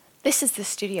This is the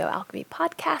Studio Alchemy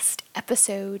Podcast,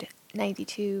 episode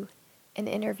 92, an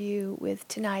interview with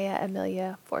Tenaya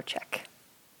Amelia Wieczorek.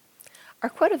 Our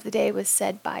quote of the day was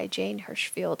said by Jane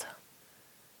Hirschfield.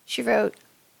 She wrote,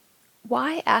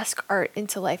 "Why ask art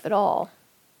into life at all,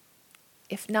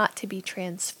 if not to be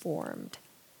transformed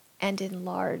and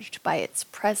enlarged by its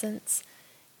presence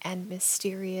and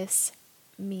mysterious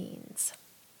means?"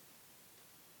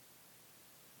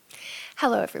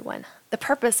 Hello, everyone. The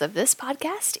purpose of this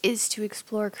podcast is to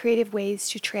explore creative ways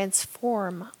to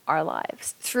transform our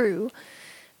lives through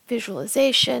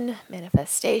visualization,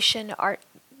 manifestation, art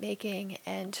making,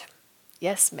 and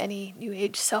yes, many New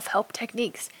Age self-help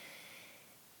techniques.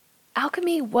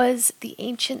 Alchemy was the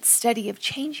ancient study of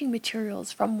changing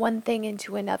materials from one thing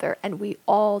into another, and we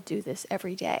all do this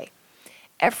every day.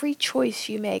 Every choice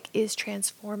you make is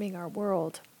transforming our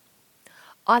world.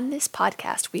 On this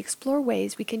podcast, we explore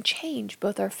ways we can change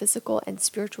both our physical and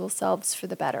spiritual selves for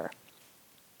the better.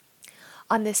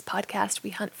 On this podcast,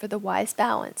 we hunt for the wise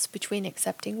balance between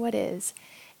accepting what is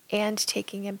and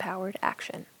taking empowered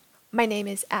action. My name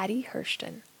is Addie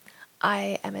Hurston.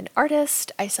 I am an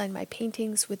artist. I sign my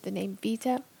paintings with the name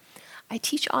Vita. I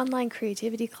teach online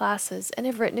creativity classes and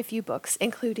have written a few books,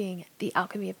 including The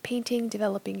Alchemy of Painting,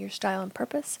 Developing Your Style and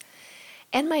Purpose,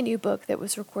 and my new book that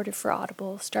was recorded for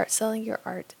Audible, Start Selling Your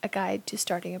Art, A Guide to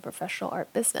Starting a Professional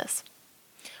Art Business.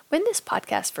 When this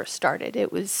podcast first started,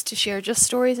 it was to share just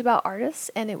stories about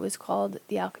artists, and it was called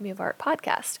the Alchemy of Art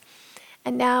Podcast.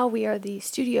 And now we are the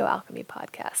Studio Alchemy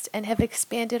Podcast and have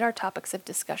expanded our topics of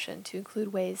discussion to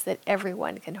include ways that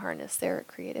everyone can harness their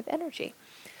creative energy.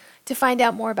 To find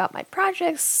out more about my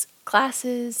projects,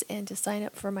 classes, and to sign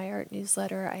up for my art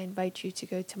newsletter, I invite you to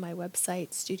go to my website,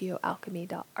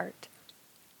 studioalchemy.art.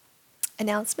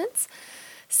 Announcements.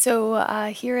 So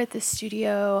here at the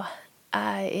studio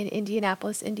in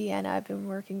Indianapolis, Indiana, I've been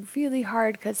working really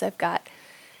hard because I've got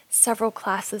several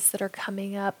classes that are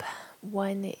coming up.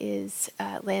 One is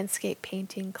a landscape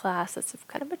painting class. That's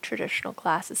kind of a traditional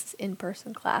class. It's an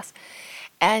in-person class.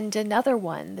 And another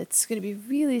one that's going to be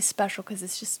really special because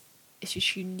it's just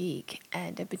unique.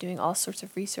 And I've been doing all sorts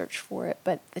of research for it.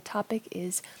 But the topic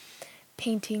is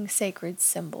painting sacred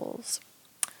symbols.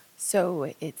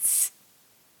 So it's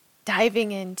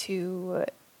diving into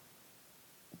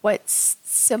what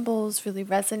symbols really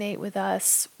resonate with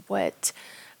us, what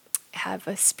have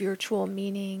a spiritual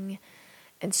meaning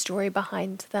and story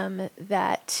behind them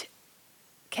that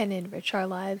can enrich our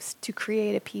lives, to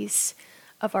create a piece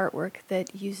of artwork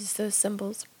that uses those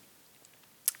symbols.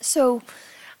 So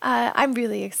I'm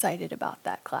really excited about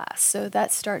that class. So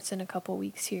that starts in a couple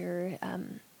weeks here.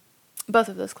 Both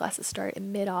of those classes start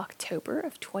in mid-October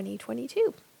of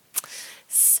 2022.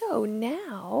 So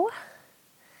now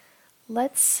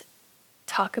let's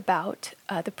talk about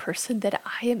the person that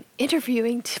I am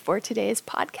interviewing for today's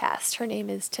podcast. Her name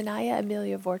is Tenaya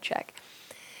Amelia Wieczorek.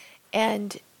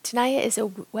 And Tenaya is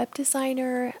a web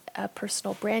designer, a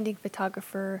personal branding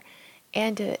photographer,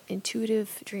 and an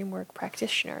intuitive dream work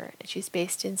practitioner. She's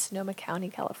based in Sonoma County,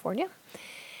 California.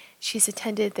 She's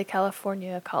attended the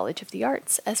California College of the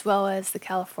Arts, as well as the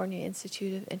California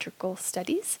Institute of Integral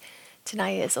Studies.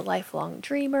 Tenaya is a lifelong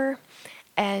dreamer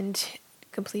and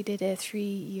completed a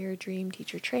 3-year dream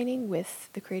teacher training with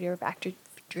the creator of Active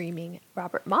Dreaming,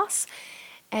 Robert Moss.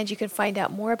 And you can find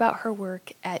out more about her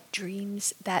work at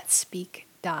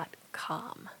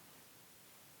dreamsthatspeak.com.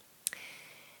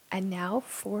 And now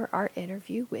for our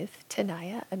interview with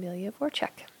Tenaya Amelia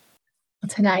Wieczorek.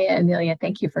 Tenaya, Amelia,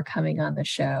 thank you for coming on the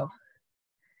show.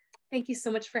 Thank you so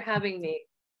much for having me.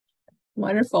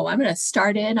 Wonderful. I'm going to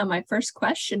start in on my first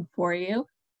question for you.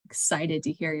 Excited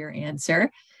to hear your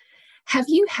answer. Have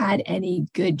you had any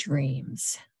good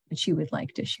dreams that you would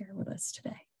like to share with us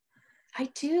today? I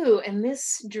do. And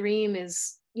this dream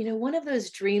is, one of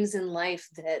those dreams in life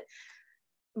that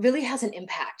really has an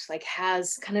impact, like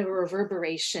has kind of a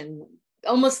reverberation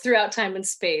almost throughout time and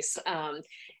space.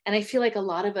 And I feel like a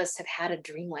lot of us have had a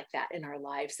dream like that in our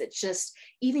lives that just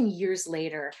even years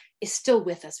later is still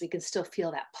with us. We can still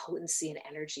feel that potency and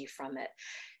energy from it.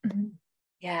 Mm-hmm.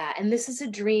 Yeah. And this is a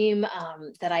dream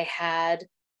that I had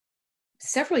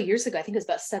several years ago. I think it was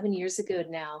about 7 years ago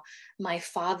now. My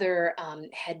father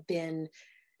had been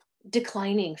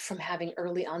declining from having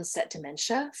early onset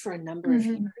dementia for a number of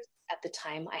years. At the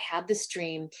time I had this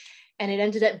dream, and it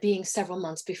ended up being several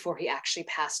months before he actually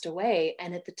passed away.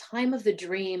 And at the time of the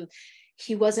dream,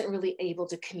 he wasn't really able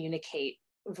to communicate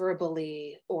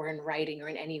verbally or in writing or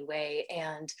in any way.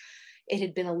 And it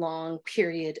had been a long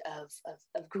period of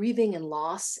grieving and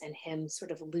loss, and him sort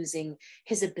of losing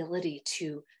his ability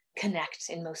to connect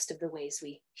in most of the ways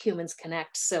we humans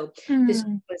connect. So this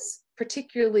was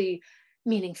particularly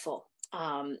meaningful.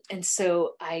 And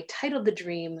so I titled the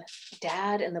dream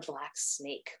Dad and the Black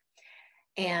Snake.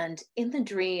 And in the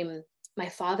dream, my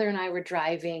father and I were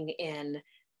driving in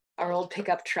our old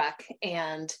pickup truck,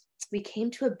 and we came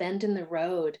to a bend in the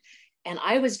road, and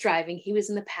I was driving, he was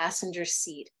in the passenger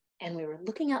seat, and we were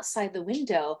looking outside the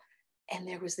window, and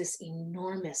there was this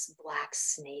enormous black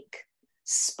snake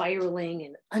spiraling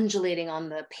and undulating on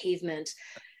the pavement.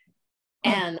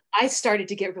 And I started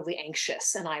to get really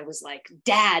anxious, and I was like,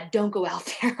 Dad, don't go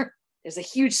out there. There's a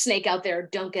huge snake out there.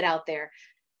 Don't get out there.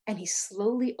 And he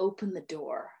slowly opened the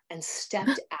door and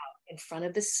stepped out in front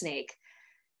of the snake.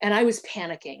 And I was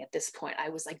panicking at this point. I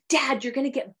was like, Dad, you're going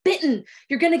to get bitten.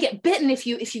 You're going to get bitten if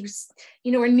you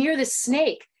are near this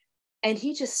snake. And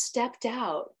he just stepped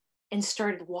out and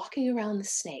started walking around the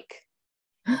snake.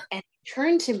 And he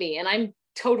turned to me, and I'm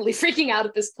totally freaking out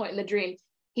at this point in the dream.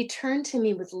 He turned to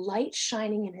me with light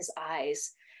shining in his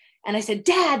eyes. And I said,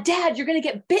 Dad, you're going to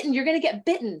get bitten. You're going to get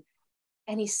bitten.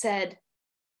 And he said,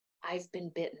 I've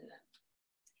been bitten.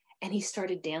 And he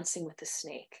started dancing with the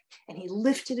snake. And he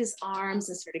lifted his arms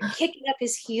and started kicking up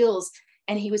his heels.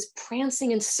 And he was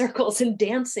prancing in circles and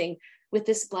dancing with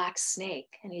this black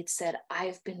snake. And he'd said,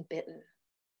 I've been bitten.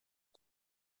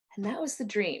 And that was the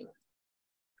dream.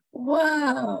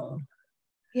 Wow.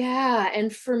 Yeah.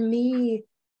 And for me,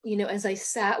 as I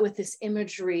sat with this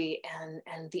imagery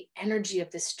and the energy of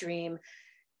this dream,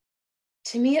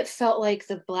 to me, it felt like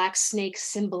the black snake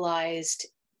symbolized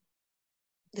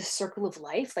the circle of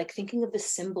life, like thinking of the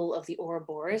symbol of the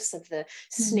Ouroboros, of the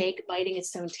snake biting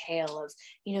its own tail,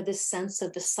 of, this sense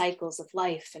of the cycles of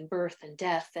life and birth and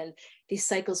death, and these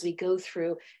cycles we go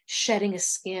through, shedding a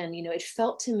skin. It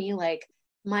felt to me like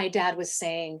my dad was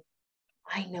saying,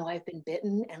 I know I've been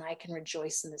bitten, and I can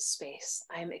rejoice in this space.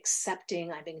 I'm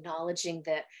acknowledging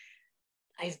that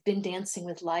I've been dancing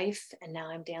with life, and now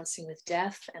I'm dancing with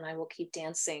death, and I will keep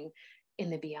dancing in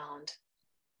the beyond.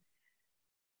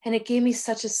 And it gave me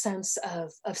such a sense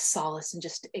of solace and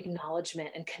just acknowledgement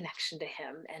and connection to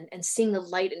him, and seeing the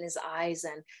light in his eyes,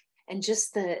 and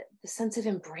just the sense of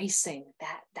embracing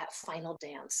that final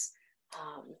dance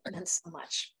meant so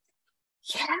much.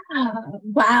 Yeah.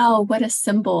 Wow. What a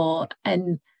symbol.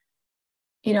 And,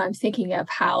 I'm thinking of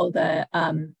how the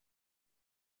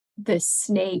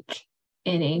snake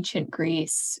in ancient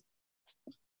Greece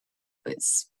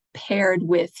was paired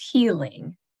with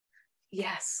healing.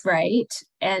 Yes. Right.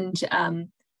 And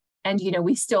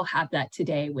we still have that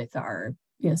today with our,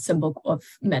 symbol of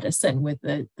medicine with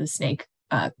the snake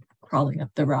crawling up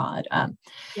the rod.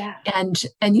 Yeah. And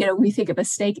we think of a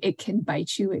snake, it can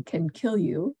bite you, it can kill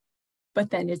you. But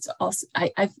then it's also,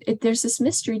 there's this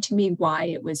mystery to me why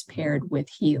it was paired with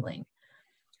healing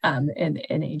in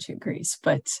ancient Greece.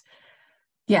 But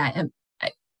yeah,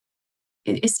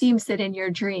 it seems that in your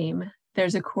dream,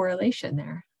 there's a correlation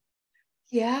there.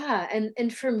 Yeah.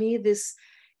 And for me, this,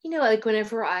 like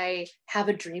whenever I have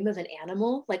a dream of an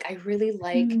animal, like I really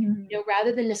like,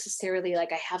 rather than necessarily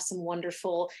like I have some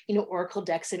wonderful, oracle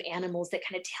decks of animals that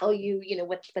kind of tell you,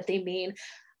 what they mean.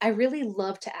 I really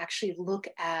love to actually look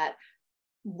at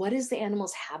what is the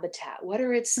animal's habitat? What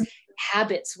are its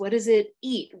habits? What does it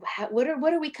eat? What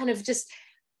are we kind of just,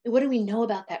 what do we know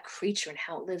about that creature and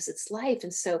how it lives its life?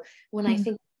 And so when I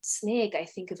think snake, I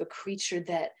think of a creature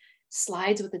that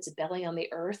slides with its belly on the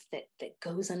earth, that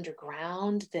goes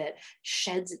underground, that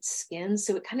sheds its skin.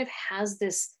 So it kind of has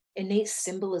this innate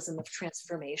symbolism of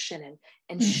transformation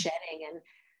and shedding.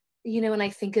 And, and I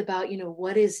think about,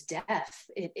 what is death?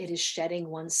 It is shedding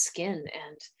one's skin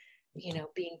and,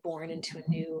 being born into a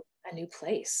new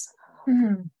place.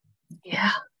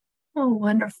 Yeah. Oh,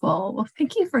 wonderful. Well,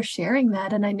 thank you for sharing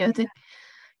that. And I know that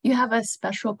you have a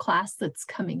special class that's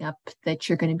coming up that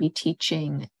you're going to be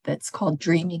teaching that's called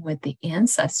Dreaming with the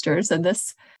Ancestors. And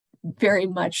this very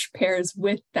much pairs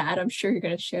with that. I'm sure you're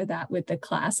going to share that with the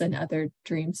class and other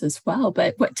dreams as well.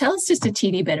 But tell us just a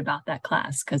teeny bit about that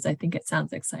class, because I think it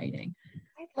sounds exciting.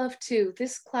 I'd love to.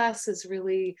 This class is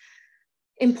really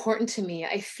important to me.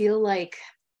 I feel like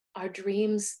our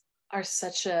dreams are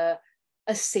such a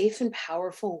safe and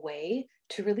powerful way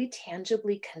to really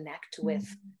tangibly connect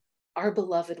with our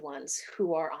beloved ones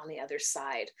who are on the other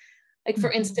side. Like,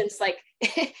 for instance, like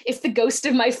if the ghost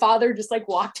of my father just like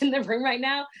walked in the room right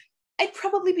now, I'd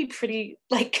probably be pretty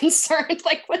like concerned,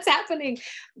 like what's happening.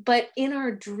 But in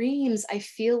our dreams, I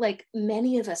feel like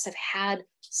many of us have had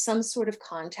some sort of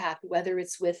contact, whether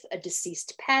it's with a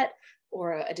deceased pet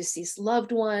or a deceased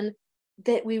loved one,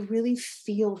 that we really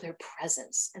feel their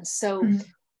presence. And so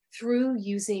through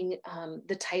using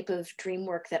the type of dream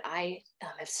work that I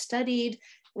have studied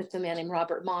with the man named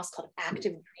Robert Moss called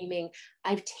active dreaming,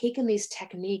 I've taken these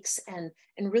techniques and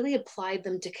really applied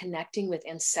them to connecting with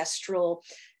ancestral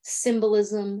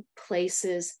symbolism,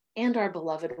 places, and our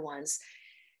beloved ones.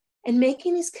 And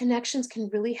making these connections can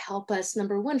really help us,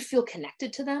 number one, feel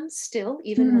connected to them still,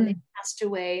 even when they passed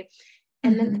away.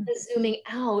 And then kind of zooming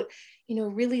out,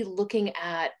 really looking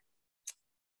at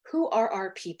who are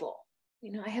our people.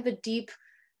 I have a deep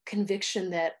conviction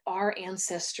that our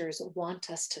ancestors want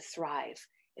us to thrive.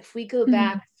 If we go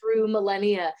back through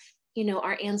millennia,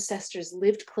 our ancestors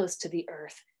lived close to the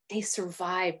earth. They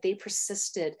survived, they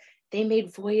persisted, they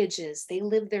made voyages, they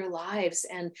lived their lives.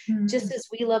 And just as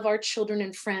we love our children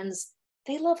and friends,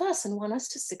 they love us and want us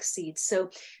to succeed. So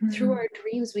through our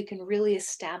dreams, we can really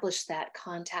establish that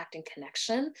contact and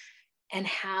connection and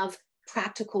have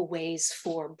practical ways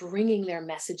for bringing their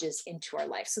messages into our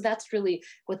life. So that's really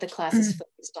what the class is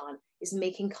focused on, is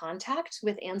making contact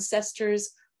with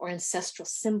ancestors or ancestral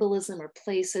symbolism or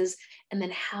places. And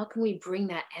then how can we bring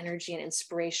that energy and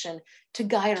inspiration to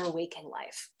guide our waking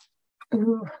life?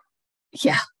 Ooh,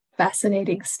 yeah,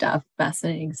 fascinating stuff.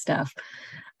 Fascinating stuff.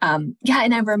 Yeah,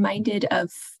 and I'm reminded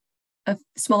of a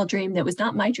small dream that was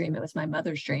not my dream. It was my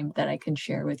mother's dream that I can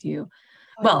share with you.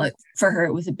 Well, for her,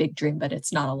 it was a big dream, but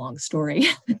it's not a long story.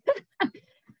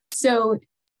 So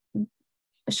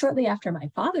shortly after my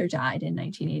father died in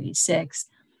 1986,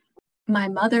 my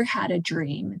mother had a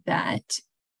dream that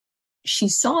she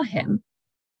saw him,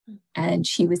 and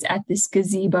she was at this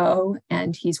gazebo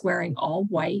and he's wearing all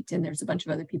white, and there's a bunch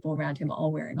of other people around him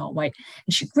all wearing all white.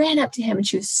 And she ran up to him and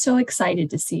she was so excited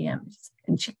to see him,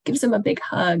 and she gives him a big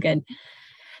hug, and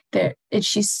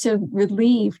she's so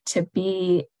relieved to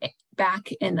be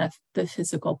back in the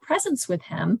physical presence with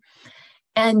him.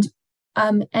 And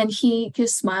he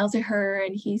just smiles at her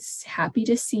and he's happy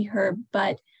to see her,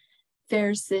 but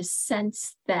there's this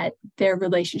sense that their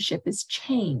relationship has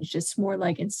changed. It's more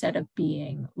like, instead of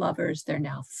being lovers, they're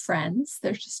now friends.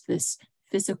 There's just this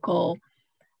physical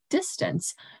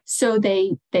distance. So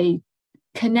they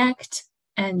connect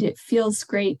and it feels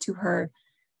great to her.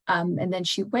 And then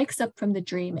she wakes up from the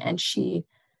dream and she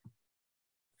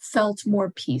felt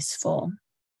more peaceful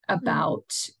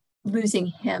about losing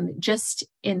him, just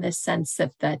in the sense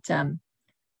of that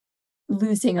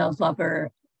losing a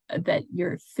lover that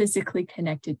you're physically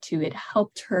connected to. It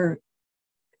helped her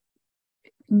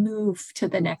move to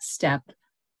the next step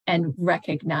and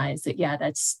recognize that, yeah,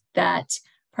 that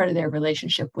part of their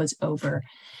relationship was over.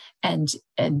 And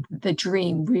the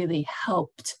dream really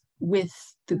helped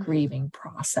with the grieving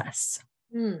process.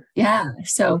 Yeah.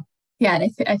 So yeah,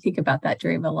 and I think about that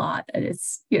dream a lot. And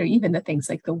it's, even the things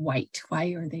like the white, why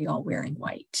are they all wearing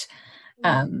white?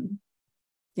 Yeah.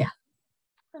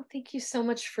 Oh, thank you so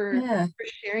much for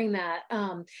sharing that.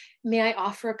 May I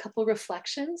offer a couple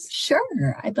reflections? Sure.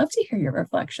 I'd love to hear your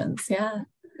reflections. Yeah.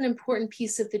 An important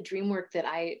piece of the dream work that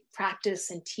I practice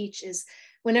and teach is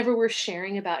whenever we're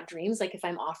sharing about dreams, like if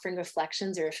I'm offering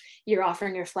reflections or if you're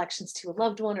offering reflections to a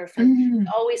loved one or a friend,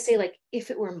 I always say, like, if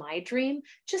it were my dream,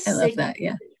 just say that,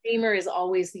 yeah. The dreamer is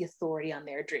always the authority on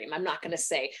their dream. I'm not going to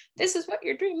say, this is what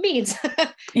your dream means.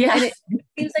 Yeah. And it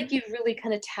seems like you've really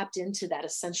kind of tapped into that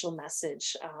essential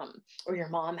message, or your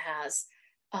mom has.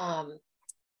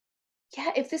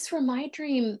 Yeah, if this were my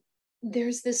dream,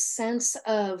 there's this sense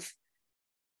of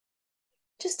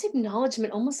just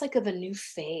acknowledgement, almost like of a new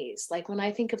phase. Like when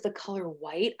I think of the color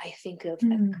white, I think of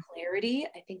clarity,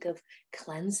 I think of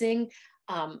cleansing.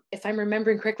 If I'm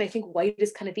remembering correctly, I think white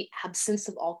is kind of the absence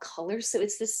of all colors. So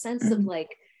it's this sense of,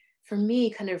 like, for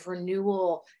me, kind of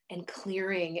renewal and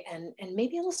clearing, and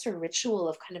maybe almost a ritual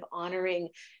of kind of honoring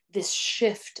this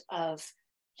shift of,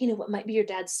 what might be your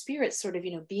dad's spirit, sort of,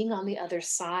 being on the other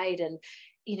side, and,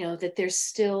 that there's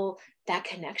still that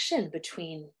connection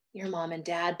between your mom and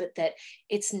dad, but that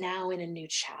it's now in a new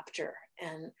chapter.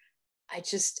 And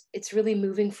it's really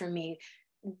moving for me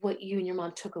what you and your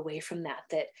mom took away from that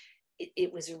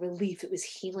it was a relief, it was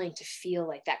healing to feel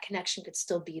like that connection could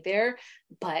still be there,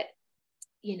 but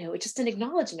it's just an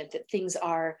acknowledgement that things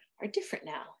are different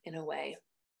now in a way.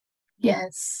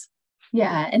 Yes.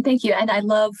 Yeah. And thank you. And I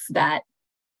love that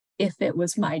 "if it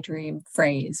was my dream"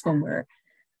 phrase when we're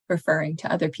referring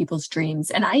to other people's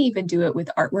dreams. And I even do it with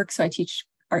artwork. So I teach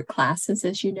art classes,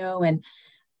 as you know, and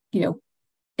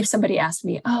if somebody asked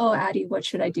me, "Oh, Addie, what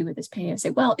should I do with this painting?" I say,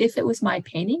 well, if it was my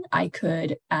painting, I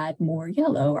could add more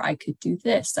yellow, or I could do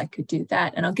this, I could do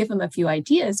that. And I'll give them a few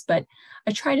ideas, but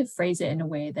I try to phrase it in a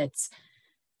way that's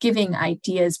giving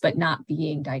ideas, but not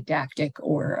being didactic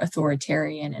or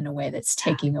authoritarian, in a way that's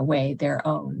taking away their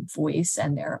own voice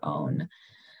and their own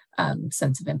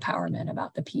sense of empowerment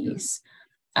about the piece.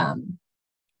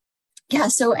 Yeah.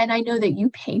 So, and I know that you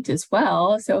paint as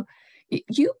well. So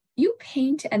you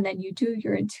paint and then you do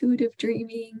your intuitive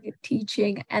dreaming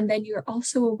teaching, and then you're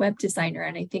also a web designer.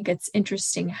 And I think it's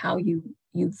interesting how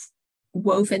you've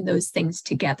woven those things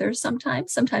together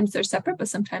sometimes. Sometimes they're separate, but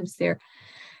sometimes they're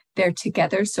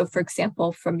together. So for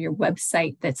example, from your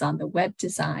website that's on the web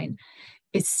design,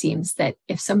 it seems that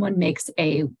if someone makes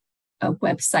a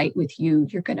website with you,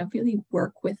 you're going to really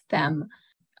work with them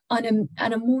on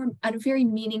a very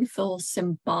meaningful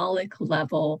symbolic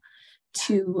level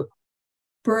to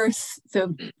birth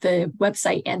the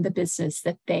website and the business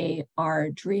that they are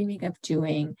dreaming of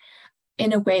doing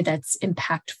in a way that's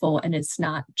impactful, and it's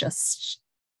not just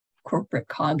corporate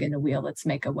cog in a wheel, let's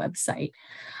make a website.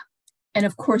 And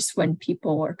of course, when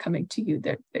people are coming to you,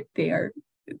 they're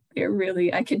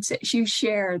really, I can say, you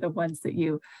share the ones that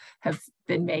you have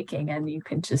been making, and you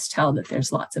can just tell that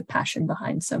there's lots of passion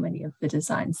behind so many of the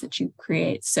designs that you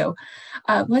create. So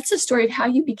what's the story of how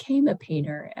you became a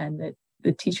painter and the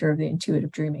teacher of the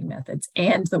intuitive dreaming methods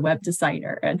and the web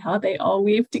designer, and how they all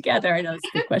weave together? I know it's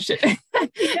a big question.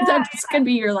 This could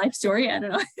be your life story. I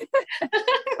don't know.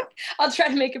 I'll try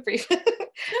to make it brief.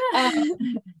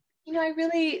 I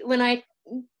really, when I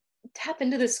tap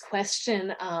into this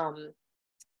question,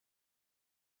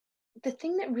 the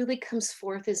thing that really comes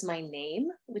forth is my name,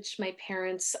 which my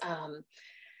parents,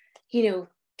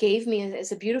 gave me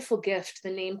as a beautiful gift. The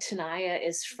name Tenaya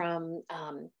is from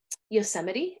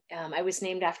Yosemite. I was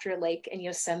named after a lake in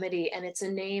Yosemite, and it's a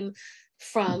name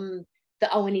from the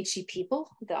Awanichi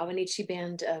people, the Awanichi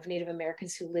band of Native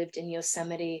Americans who lived in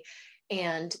Yosemite.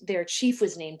 And their chief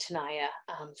was named Tenaya,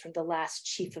 from the last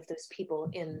chief of those people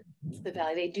in the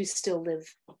valley. They do still live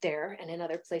there and in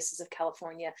other places of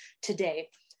California today.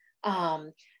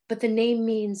 But the name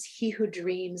means he who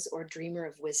dreams or dreamer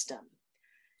of wisdom.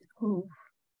 Ooh.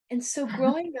 And so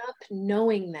growing up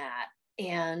knowing that,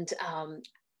 and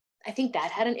I think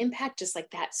that had an impact, just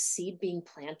like that seed being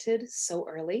planted so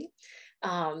early.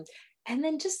 And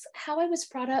then just how I was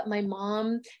brought up, my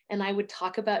mom and I would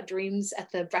talk about dreams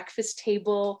at the breakfast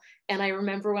table. And I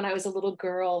remember when I was a little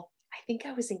girl, I think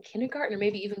I was in kindergarten or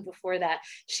maybe even before that,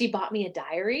 she bought me a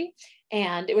diary,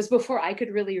 and it was before I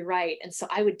could really write. And so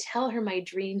I would tell her my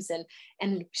dreams,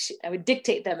 and I would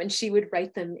dictate them, and she would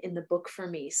write them in the book for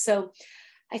me. So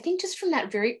I think just from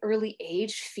that very early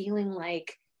age, feeling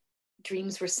like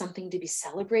dreams were something to be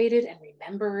celebrated and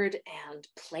remembered and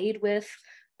played with.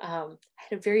 I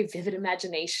had a very vivid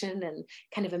imagination and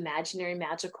kind of imaginary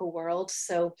magical world.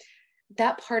 So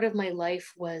that part of my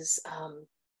life was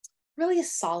really a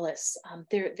solace.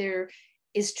 There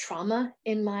is trauma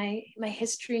in my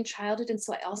history and childhood, and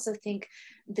so I also think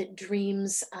that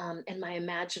dreams and my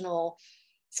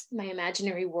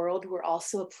imaginary world were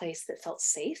also a place that felt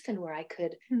safe and where I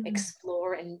could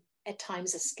explore and at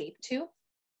times escape to.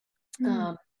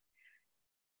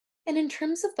 And in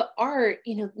terms of the art,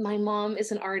 my mom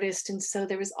is an artist, and so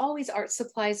there was always art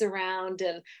supplies around.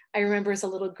 And I remember as a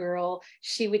little girl,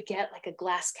 she would get like a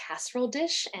glass casserole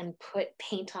dish and put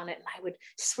paint on it, and I would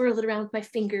swirl it around with my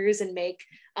fingers and make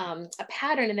a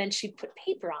pattern, and then she'd put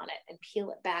paper on it and peel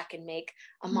it back and make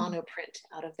a monoprint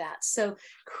out of that. So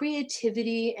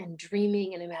creativity and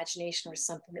dreaming and imagination were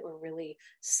something that were really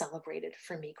celebrated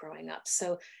for me growing up.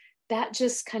 So that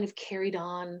just kind of carried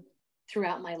on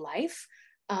throughout my life.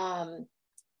 And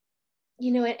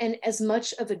as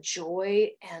much of a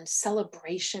joy and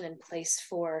celebration and place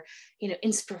for,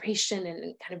 inspiration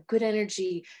and kind of good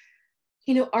energy,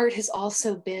 art has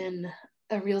also been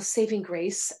a real saving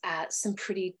grace at some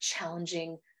pretty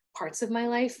challenging parts of my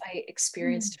life. I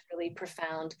experienced really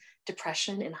profound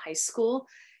depression in high school,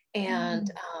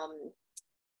 and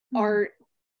art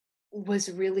was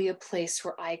really a place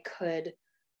where I could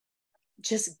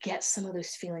just get some of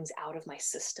those feelings out of my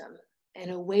system in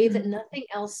a way that nothing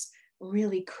else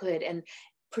really could. And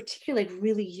particularly like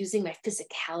really using my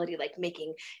physicality, like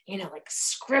making, like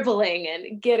scribbling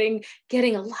and getting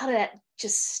a lot of that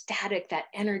just static, that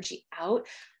energy out.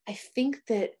 I think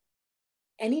that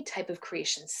any type of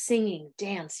creation, singing,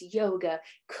 dance, yoga,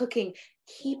 cooking,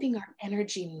 keeping our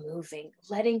energy moving,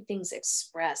 letting things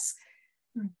express,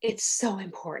 it's so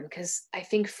important. Because I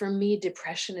think for me,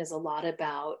 depression is a lot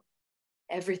about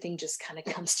everything just kind of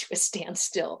comes to a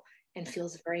standstill and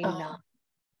feels very numb.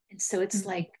 And so it's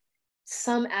like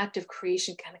some act of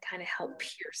creation kind of help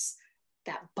pierce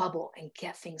that bubble and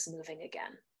get things moving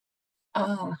again.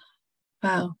 Oh,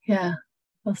 wow. Yeah.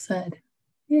 Well said.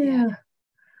 Yeah.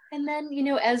 And then,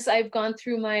 as I've gone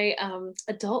through my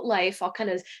adult life, I'll kind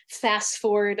of fast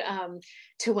forward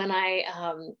to when I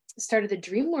started the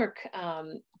dream work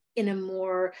in a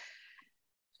more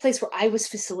place where I was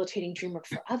facilitating dream work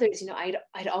for others,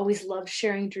 I'd always loved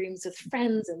sharing dreams with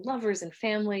friends and lovers and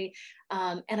family.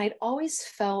 And I'd always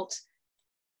felt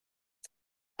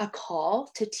a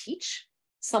call to teach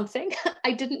something.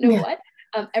 I didn't know what,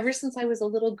 ever since I was a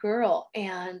little girl.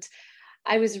 And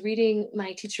I was reading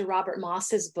my teacher, Robert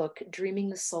Moss's book, Dreaming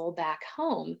the Soul Back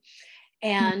Home.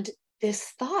 And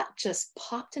this thought just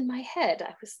popped in my head.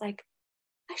 I was like,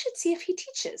 I should see if he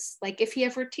teaches, like if he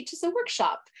ever teaches a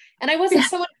workshop. And I wasn't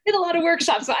someone who did a lot of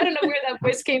workshops, so I don't know where that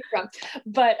voice came from,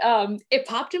 but it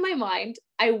popped in my mind.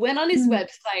 I went on his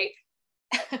website.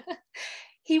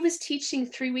 He was teaching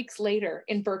 3 weeks later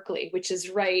in Berkeley, which is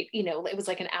right, it was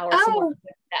like an hour from work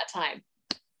at that time,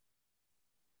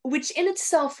 which in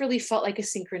itself really felt like a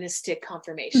synchronistic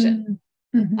confirmation.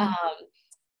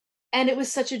 And it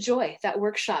was such a joy, that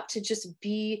workshop, to just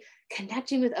be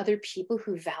connecting with other people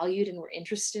who valued and were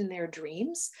interested in their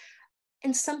dreams.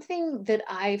 And something that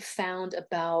I've found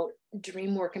about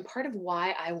dream work, and part of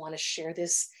why I want to share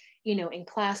this, in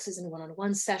classes and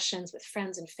one-on-one sessions with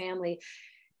friends and family,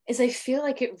 is I feel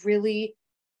like it really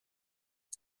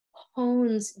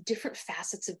hones different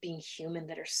facets of being human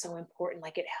that are so important.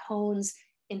 Like it hones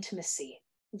intimacy,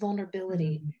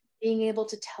 vulnerability, being able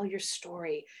to tell your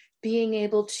story, being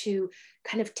able to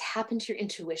kind of tap into your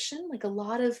intuition. Like a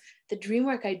lot of the dream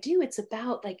work I do, it's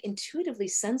about like intuitively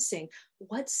sensing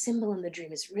what symbol in the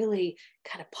dream is really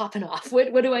kind of popping off.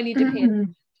 What do I need to pay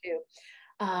attention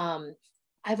to?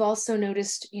 I've also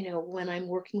noticed, when I'm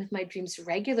working with my dreams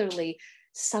regularly,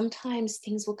 sometimes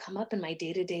things will come up in my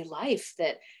day-to-day life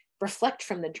that reflect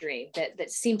from the dream, that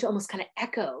seem to almost kind of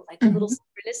echo, like little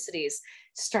synchronicities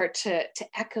start to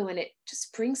echo, and it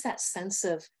just brings that sense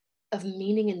of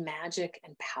meaning and magic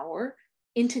and power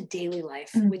into daily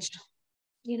life, which,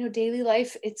 daily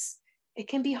life, it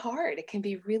can be hard. It can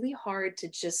be really hard to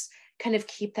just kind of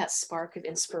keep that spark of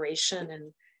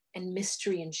inspiration and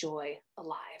mystery and joy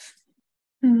alive.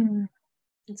 And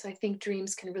so I think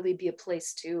dreams can really be a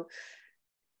place to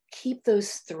keep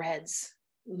those threads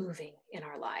moving in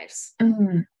our lives.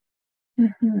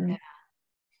 Yeah.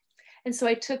 And so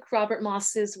I took Robert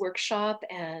Moss's workshop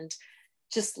and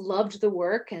just loved the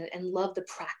work and loved the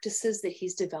practices that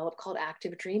he's developed called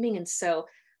active dreaming. And so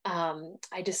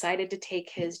I decided to take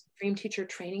his dream teacher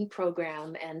training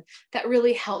program, and that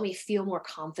really helped me feel more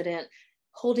confident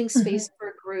holding space for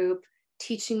a group,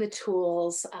 teaching the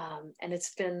tools. And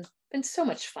it's been so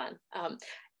much fun.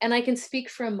 And I can speak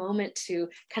for a moment to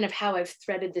kind of how I've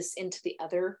threaded this into the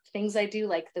other things I do,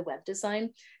 like the web design,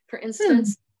 for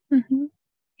instance.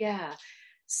 Yeah.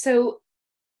 So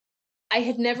I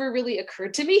had never really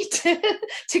occurred to me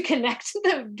to connect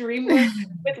the dream work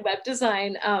with web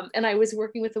design. And I was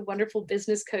working with a wonderful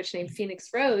business coach named Phoenix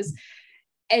Rose.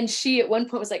 And she at one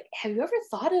point was like, have you ever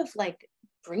thought of like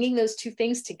bringing those two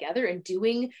things together and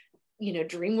doing,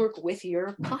 dream work with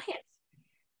your clients?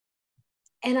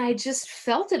 And I just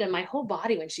felt it in my whole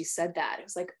body when she said that. It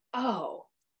was like, oh,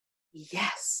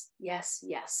 yes, yes,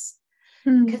 yes.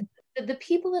 Because the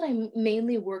people that I'm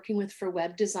mainly working with for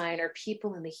web design are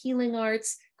people in the healing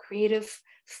arts, creative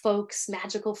folks,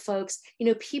 magical folks,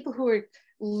 people who are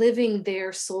living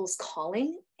their soul's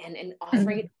calling and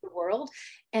offering it to the world.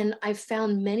 And I've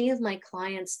found many of my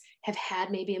clients have had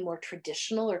maybe a more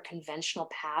traditional or conventional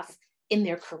path in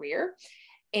their career.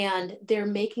 And they're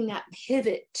making that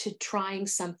pivot to trying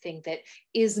something that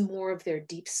is more of their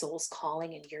deep soul's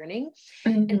calling and yearning.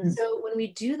 And so when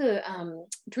we do the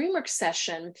DreamWorks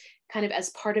session, kind of as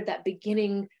part of that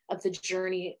beginning of the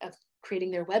journey of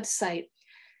creating their website,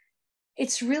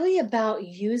 it's really about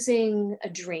using a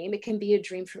dream. It can be a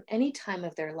dream from any time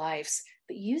of their lives,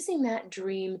 but using that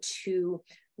dream to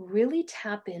really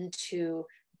tap into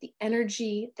the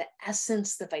energy, the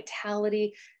essence, the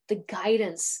vitality, the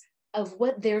guidance of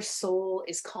what their soul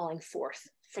is calling forth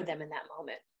for them in that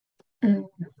moment.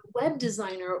 Web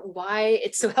designer, why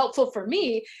it's so helpful for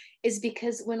me is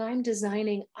because when I'm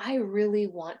designing, I really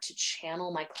want to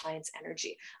channel my client's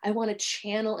energy. I want to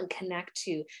channel and connect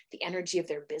to the energy of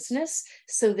their business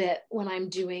so that when I'm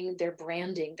doing their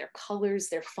branding, their colors,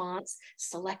 their fonts,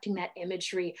 selecting that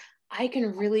imagery, I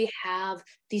can really have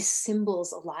these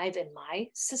symbols alive in my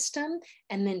system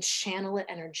and then channel it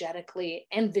energetically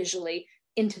and visually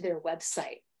into their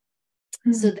website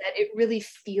so that it really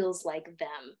feels like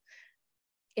them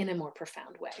in a more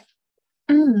profound way.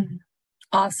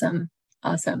 Awesome.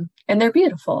 And they're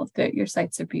beautiful. Your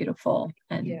sites are beautiful.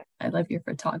 And I love your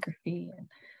photography and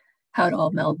how it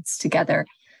all melds together.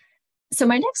 So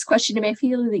my next question, and I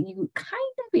feel that you kind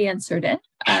of answered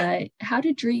it. How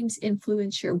do dreams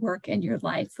influence your work and your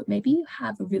life? But maybe you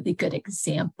have a really good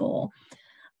example.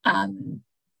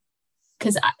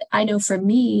 Because I know for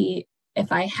me,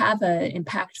 if I have an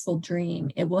impactful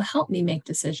dream, it will help me make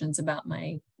decisions about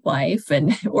my life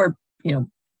and, or,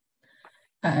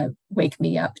 wake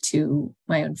me up to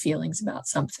my own feelings about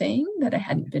something that I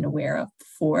hadn't been aware of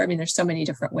before. I mean, there's so many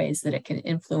different ways that it can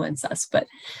influence us, but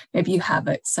maybe you have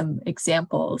some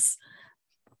examples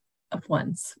of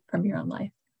ones from your own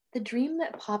life. The dream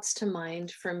that pops to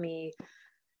mind for me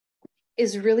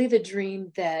is really the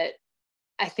dream that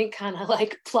I think kind of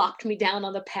like plopped me down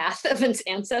on the path of its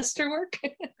ancestor work.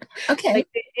 Okay. Like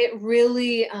it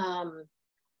really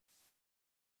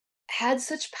had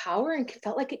such power and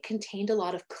felt like it contained a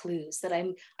lot of clues that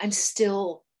I'm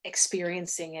still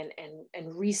experiencing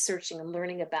and researching and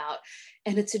learning about.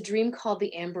 And it's a dream called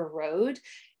the Amber Road.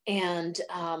 And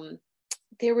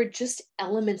there were just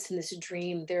elements in this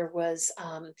dream. There was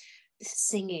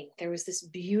singing. There was this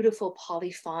beautiful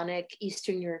polyphonic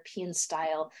Eastern European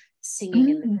style singing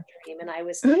in the dream. And I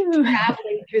was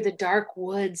traveling through the dark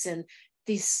woods, and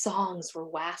these songs were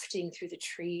wafting through the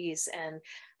trees. And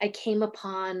I came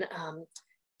upon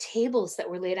tables that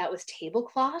were laid out with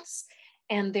tablecloths.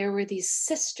 And there were these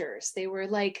sisters. They were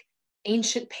like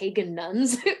ancient pagan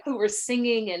nuns who were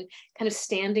singing and kind of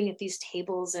standing at these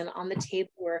tables. And on the table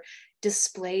were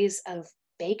displays of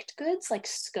baked goods like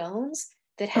scones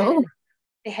that had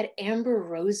they had amber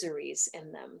rosaries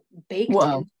in them, baked into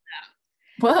them.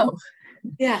 Whoa.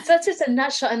 Yeah, so that's just a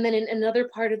nutshell. And then in another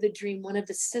part of the dream, one of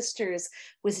the sisters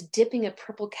was dipping a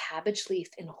purple cabbage leaf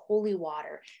in holy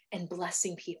water and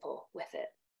blessing people with it.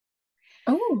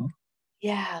 Oh.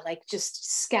 Yeah, like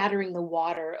just scattering the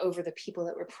water over the people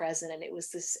that were present. And it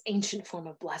was this ancient form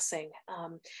of blessing.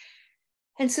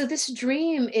 And so this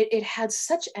dream, it had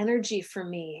such energy for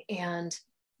me. And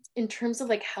in terms of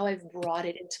like how I've brought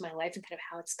it into my life and kind of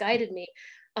how it's guided me,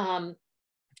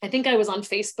 I think I was on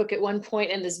Facebook at one point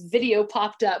and this video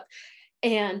popped up,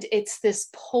 and it's this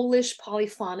Polish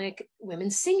polyphonic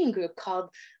women's singing group called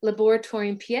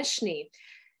Laboratorium Pieśni.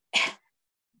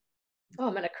 Oh,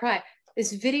 I'm going to cry.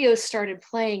 This video started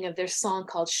playing of their song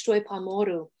called Stoi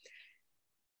Pomoru,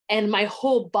 and my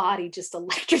whole body just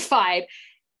electrified.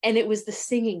 And it was the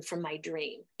singing from my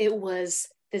dream. It was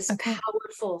this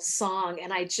powerful song.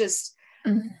 And I just,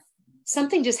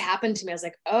 something just happened to me. I was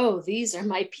like, oh, these are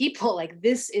my people. Like,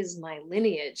 this is my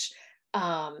lineage.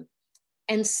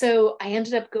 And so I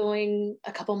ended up going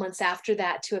a couple months after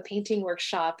that to a painting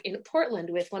workshop in Portland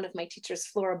with one of my teachers,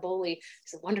 Flora Bowley,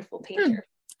 who's a wonderful painter.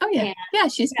 Oh, yeah. And, yeah,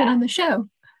 she's been on the show.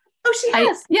 Oh, she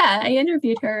has? I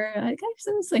interviewed her, I guess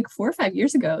it was like 4 or 5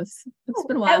 years ago. It's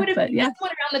been a while, but yeah.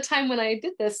 Around the time when I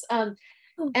did this. And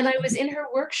I was in her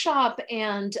workshop,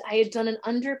 and I had done an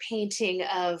underpainting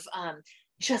of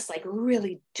just like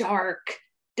really dark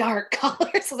colors.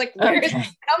 I was like, where is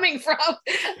this coming from?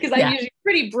 Because I'm usually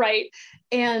pretty bright.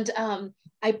 And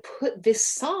I put this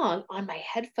song on my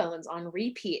headphones on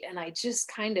repeat, and I just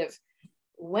kind of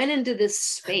went into this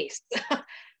space.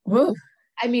 Whoa.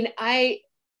 I mean,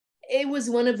 it was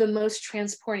one of the most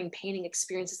transporting painting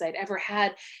experiences I'd ever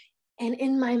had. And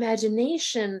in my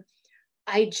imagination,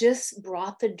 I just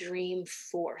brought the dream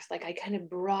forth. Like, I kind of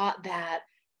brought that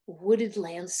wooded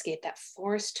landscape, that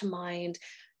forest to mind.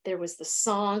 There was the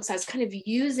song. So I was kind of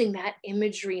using that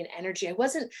imagery and energy. I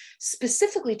wasn't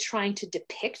specifically trying to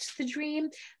depict the dream,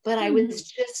 but I was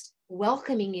just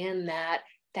welcoming in that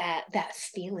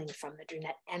feeling from the dream,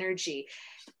 that energy.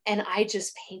 And I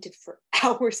just painted for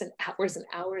hours and hours and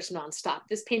hours nonstop.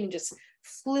 This painting just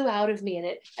flew out of me,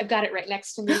 and I've got it right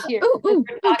next to me here.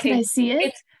 Can I see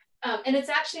it? And it's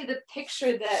actually the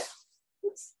picture that,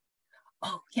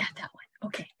 oh yeah, that one.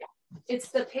 Okay. It's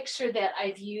the picture that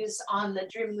I've used on the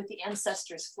Dreaming with the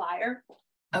Ancestors flyer.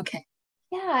 Okay.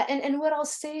 Yeah, and what I'll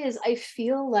say is I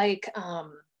feel like,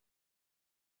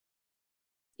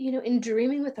 in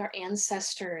dreaming with our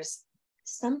ancestors,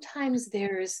 sometimes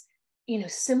there's,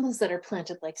 symbols that are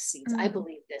planted like seeds. I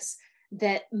believe this,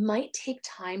 that might take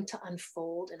time to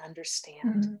unfold and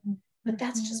understand, but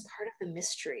that's just part of the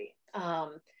mystery.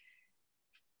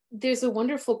 There's a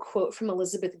wonderful quote from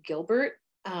Elizabeth Gilbert.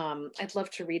 I'd love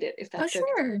to read it if that's okay.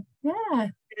 Sure. Yeah.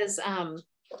 It is,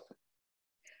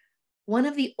 one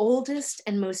of the oldest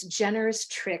and most generous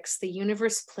tricks the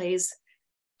universe plays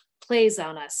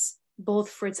on us, both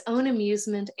for its own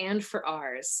amusement and for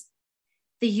ours.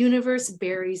 The universe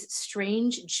buries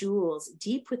strange jewels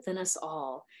deep within us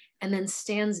all, and then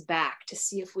stands back to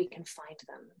see if we can find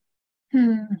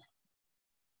them.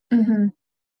 And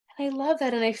I love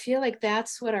that. And I feel like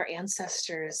that's what our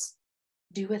ancestors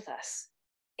do with us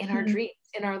in our dreams,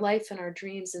 in our life, in our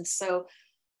dreams. And so,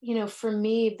 for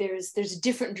me, there's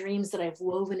different dreams that I've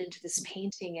woven into this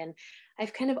painting. And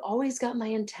I've kind of always got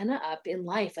my antenna up in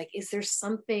life. Like, is there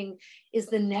something, is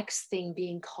the next thing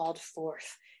being called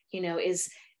forth?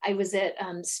 I was at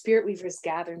Spirit Weavers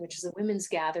Gathering, which is a women's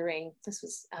gathering. This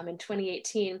was in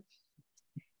 2018.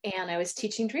 And I was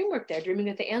teaching dream work there, dreaming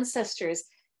with the ancestors.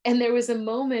 And there was a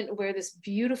moment where this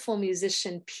beautiful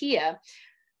musician, Pia,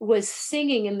 was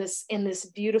singing in this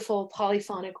beautiful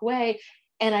polyphonic way.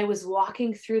 And I was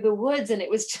walking through the woods, and it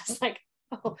was just like,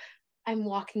 oh, I'm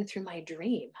walking through my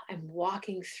dream. I'm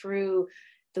walking through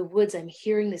the woods. I'm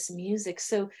hearing this music.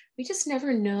 So we just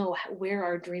never know where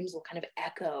our dreams will kind of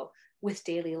echo with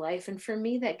daily life. And for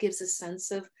me, that gives a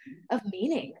sense of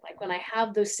meaning. Like when I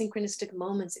have those synchronistic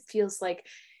moments, it feels like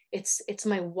it's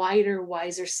my wider,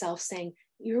 wiser self saying,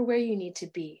 you're where you need to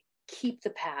be. Keep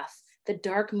the path. The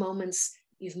dark moments,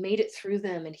 you've made it through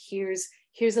them. And here's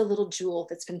a little jewel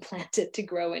that's been planted to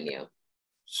grow in you.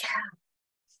 Yeah.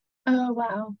 Oh,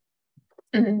 wow.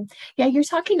 Mm-hmm. Yeah, you're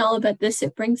talking all about this.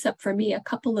 It brings up for me a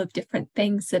couple of different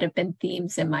things that have been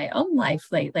themes in my own life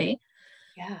lately.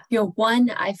 Yeah. One,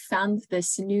 I found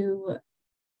this new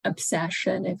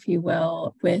obsession, if you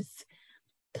will, with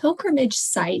pilgrimage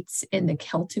sites in the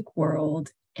Celtic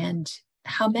world and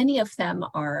how many of them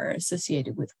are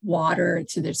associated with water.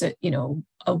 So there's a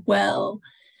well,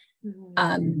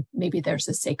 maybe there's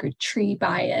a sacred tree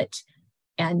by it.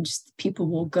 And people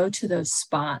will go to those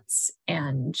spots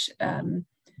and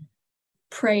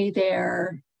pray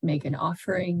there, make an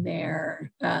offering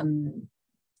there,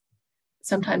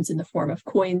 sometimes in the form of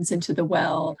coins into the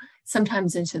well,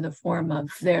 sometimes into the form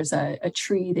of there's a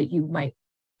tree that you might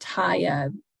tie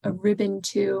a ribbon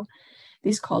to.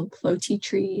 These called ploti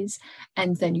trees.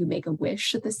 And then you make a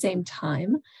wish at the same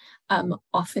time,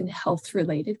 often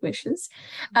health-related wishes.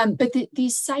 But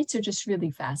these sites are just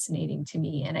really fascinating to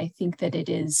me. And I think that it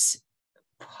is,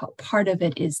 part of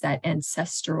it is that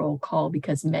ancestral call,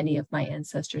 because many of my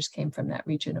ancestors came from that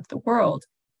region of the world.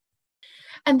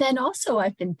 And then also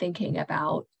I've been thinking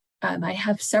about, I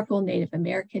have several Native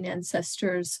American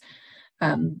ancestors,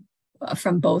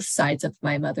 from both sides of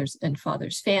my mother's and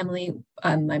father's family.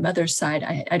 My mother's side,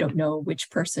 I don't know which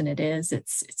person it is.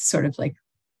 It's sort of like,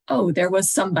 oh, there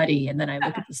was somebody. And then I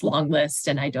look at this long list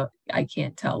and I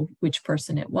can't tell which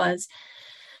person it was.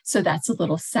 So that's a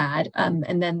little sad.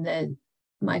 And then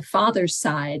my father's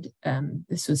side,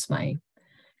 this was my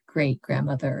great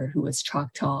grandmother who was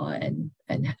Choctaw and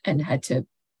had to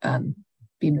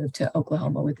be moved to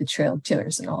Oklahoma with the Trail of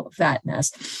Tears and all of that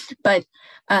mess. But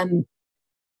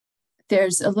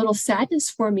there's a little sadness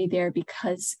for me there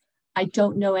because I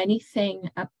don't know anything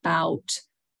about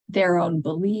their own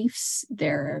beliefs.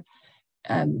 There's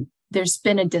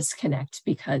been a disconnect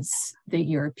because the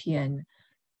European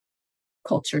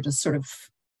culture just sort of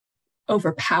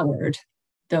overpowered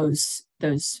those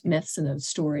myths and those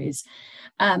stories.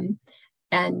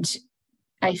 And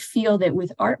I feel that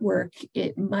with artwork,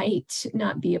 it might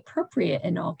not be appropriate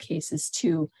in all cases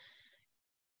to,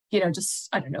 just,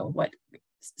 I don't know what,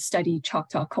 study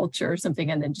Choctaw culture or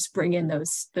something, and then just bring in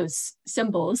those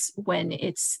symbols when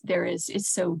it's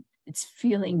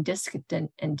feeling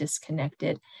distant and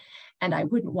disconnected. And I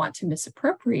wouldn't want to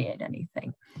misappropriate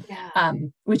anything,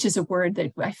 which is a word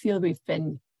that I feel I've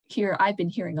been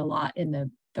hearing a lot in the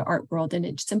art world. And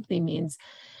it simply means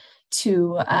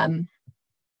to,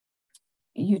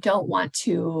 you don't want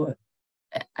to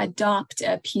adopt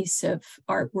a piece of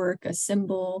artwork, a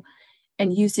symbol,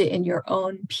 and use it in your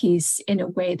own piece in a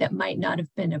way that might not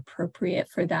have been appropriate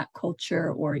for that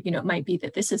culture. Or, it might be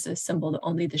that this is a symbol that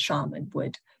only the shaman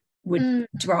would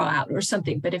draw out or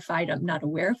something. But if I'm not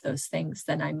aware of those things,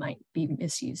 then I might be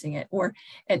misusing it,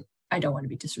 and I don't want to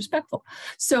be disrespectful.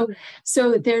 So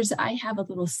I have a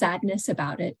little sadness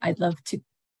about it. I'd love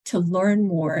to learn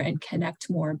more and connect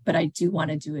more, but I do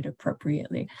want to do it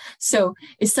appropriately. So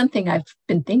it's something I've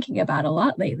been thinking about a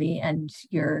lot lately, and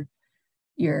your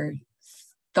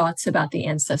thoughts about the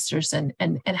ancestors and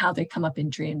how they come up in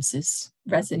dreams is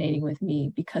resonating with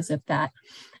me because of that.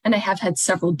 And I have had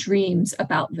several dreams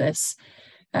about this.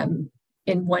 In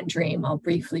one dream, I'll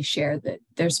briefly share that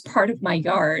there's part of my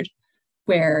yard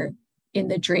where in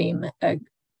the dream, a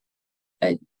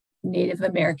Native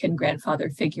American grandfather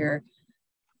figure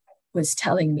was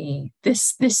telling me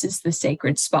this is the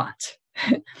sacred spot.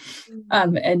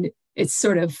 And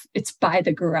it's by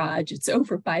the garage, it's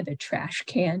over by the trash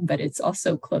can, but it's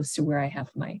also close to where I have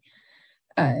my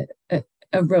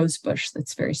a rose bush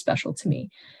that's very special to me.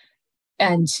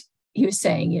 And he was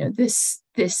saying, this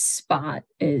spot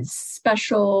is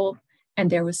special. And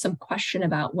there was some question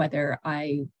about whether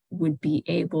I would be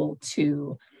able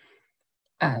to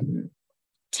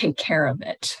take care of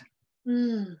it.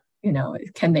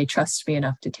 Can they trust me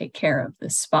enough to take care of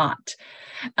this spot?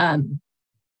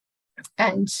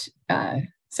 And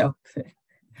so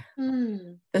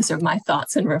those are my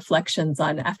thoughts and reflections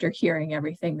on after hearing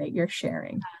everything that you're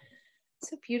sharing.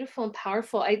 So beautiful and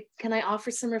powerful. Can I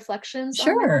offer some reflections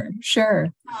on that?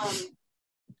 Sure.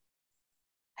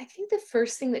 I think the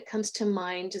first thing that comes to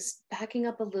mind, just backing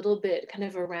up a little bit, kind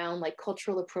of around like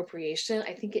cultural appropriation,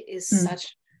 I think it is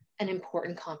such an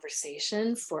important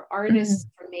conversation for artists,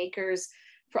 for makers,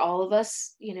 for all of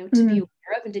us, you know, to be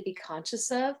aware of and to be conscious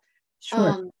of.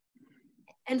 Sure.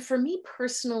 And for me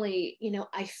personally, you know,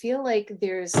 I feel like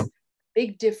there's a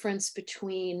big difference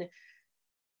between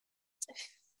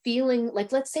feeling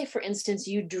like, let's say, for instance,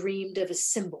 you dreamed of a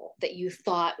symbol that you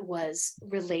thought was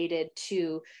related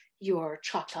to your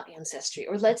Choctaw ancestry,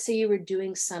 or let's say you were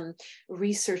doing some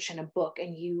research in a book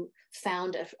and you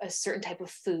found a certain type of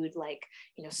food like,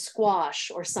 you know, squash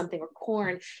or something, or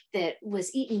corn that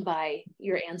was eaten by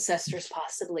your ancestors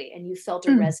possibly, and you felt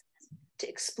a resonance to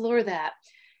explore that.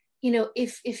 You know,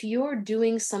 if you're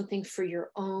doing something for your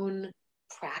own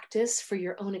practice, for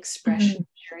your own expression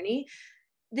journey,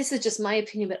 this is just my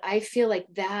opinion, but I feel like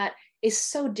that is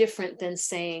so different than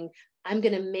saying, I'm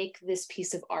going to make this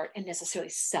piece of art and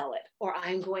necessarily sell it, or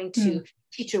I'm going to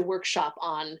teach a workshop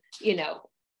on, you know,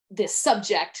 this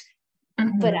subject,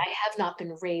 but I have not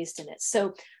been raised in it.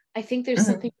 So I think there's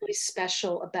something really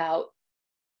special about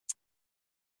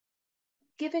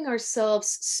giving ourselves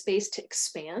space to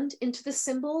expand into the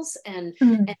symbols, and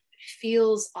it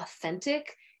feels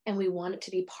authentic, and we want it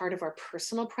to be part of our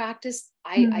personal practice.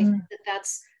 I think that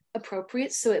that's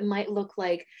appropriate. So it might look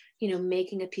like, you know,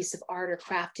 making a piece of art or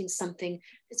crafting something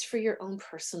that's for your own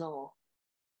personal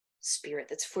spirit,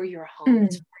 that's for your home,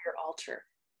 that's for your altar,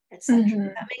 etc. Does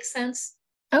that make sense?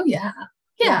 Oh yeah.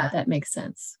 Yeah, that makes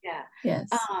sense. Yeah. Yes.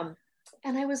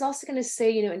 And I was also going to say,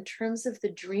 you know, in terms of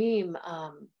the dream,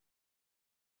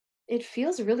 it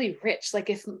feels really rich. Like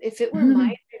if it were my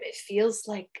dream, it feels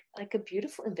like a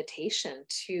beautiful invitation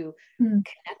to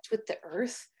connect with the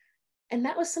earth. And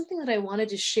that was something that I wanted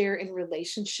to share in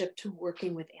relationship to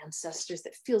working with ancestors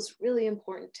that feels really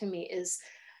important to me. Is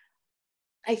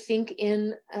I think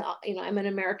in, you know, I'm an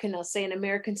American, I'll say in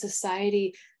American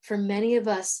society, for many of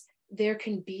us, there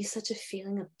can be such a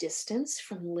feeling of distance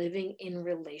from living in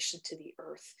relation to the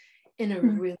earth in a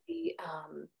really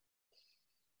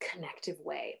connective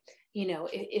way. You know,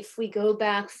 if we go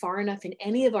back far enough in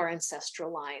any of our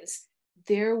ancestral lines,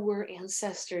 there were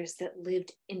ancestors that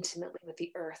lived intimately with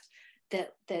the earth,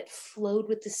 that flowed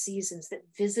with the seasons, that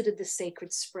visited the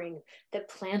sacred spring, that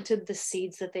planted the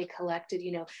seeds that they collected.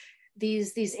 You know,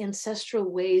 these ancestral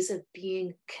ways of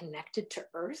being connected to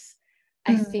earth.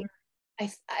 I think,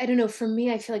 I don't know, for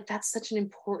me, I feel like that's such an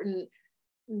important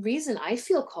reason I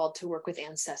feel called to work with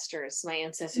ancestors, my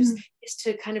ancestors, is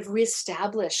to kind of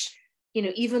reestablish, you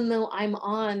know, even though I'm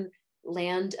on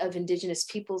land of indigenous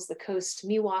peoples, the Coast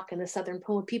Miwok and the Southern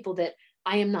Poma people that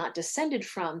I am not descended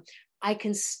from, I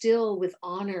can still with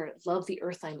honor love the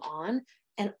earth I'm on,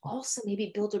 and also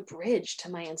maybe build a bridge to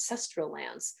my ancestral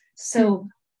lands. So,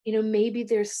 you know, maybe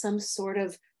there's some sort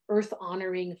of earth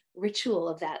honoring ritual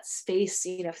of that space,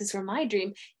 you know, if this were my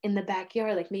dream, in the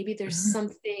backyard, like maybe there's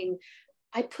something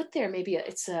I put there, maybe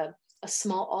it's a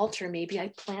small altar, maybe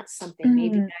I plant something,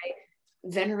 maybe I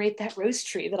venerate that rose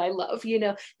tree that I love, you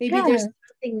know, maybe there's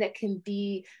something that can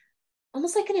be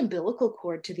almost like an umbilical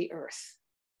cord to the earth.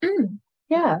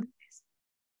 Yeah.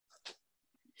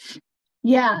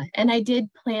 Yeah. And I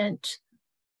did plant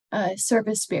a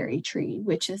serviceberry tree,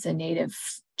 which is a native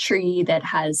tree that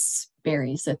has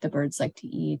berries that the birds like to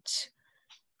eat.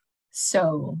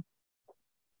 So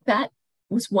that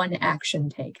was one action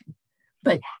taken.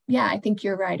 But yeah, I think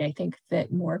you're right. I think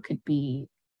that more could be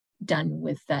done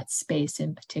with that space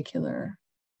in particular.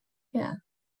 Yeah.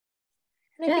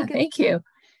 And I think thank you.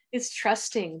 It's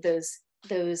trusting those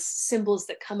symbols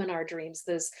that come in our dreams,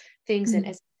 those things. And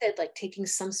as I said, like taking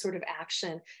some sort of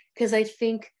action. Because I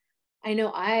think a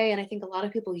lot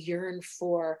of people yearn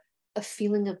for a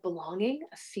feeling of belonging,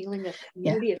 a feeling of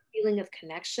community, a feeling of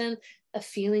connection, a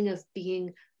feeling of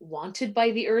being wanted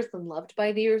by the earth and loved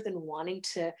by the earth, and wanting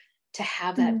to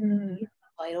have that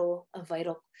a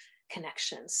vital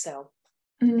connection. So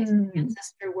I think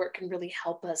ancestor work can really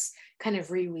help us kind of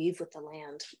reweave with the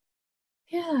land.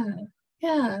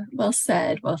 Yeah. Well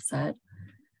said.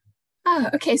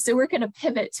 Okay, so we're going to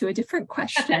pivot to a different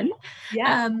question.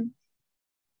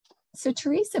 So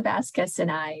Teresa Vasquez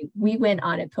and we went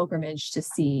on a pilgrimage to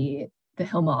see the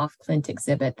Hilma af Klint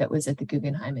exhibit that was at the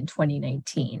Guggenheim in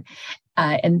 2019.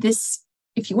 And this,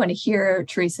 if you want to hear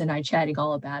Teresa and I chatting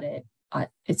all about it,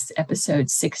 it's episode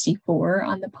 64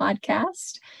 on the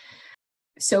podcast.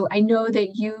 So I know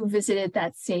that you visited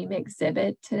that same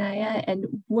exhibit, Tenaya, and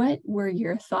what were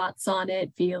your thoughts on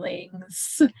it,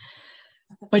 feelings?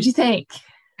 What'd you think?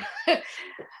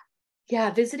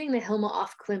 Yeah, visiting the Hilma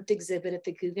af Klint exhibit at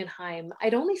the Guggenheim,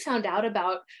 I'd only found out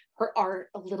about her art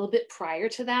a little bit prior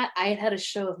to that. I had had a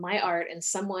show of my art and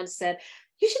someone said,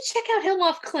 you should check out Hilma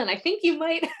af Klint. I think you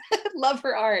might love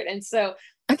her art. And so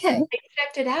Okay. I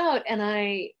checked it out and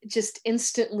I just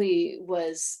instantly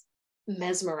was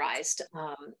mesmerized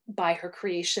by her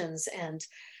creations. And,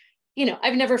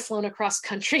 I've never flown across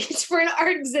countries for an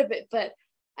art exhibit, but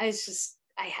I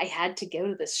had to go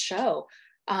to this show.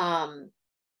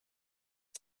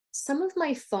 Some of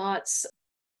my thoughts,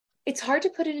 it's hard to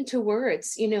put it into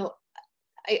words.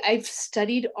 I've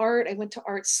studied art. I went to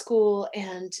art school,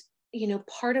 and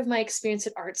part of my experience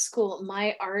at art school,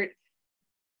 my art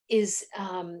is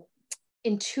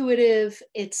intuitive.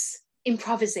 It's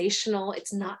improvisational.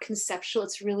 It's not conceptual.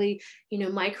 It's really,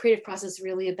 my creative process is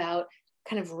really about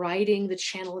kind of riding the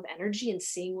channel of energy and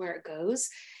seeing where it goes.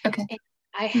 Okay. And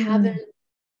I haven't.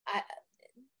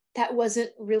 That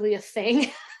wasn't really a thing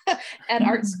at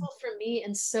art school for me.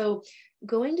 And so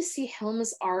going to see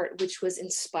Hilma's art, which was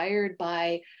inspired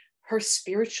by her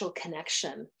spiritual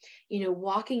connection,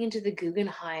 walking into the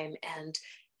Guggenheim and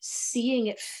seeing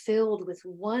it filled with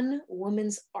one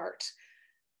woman's art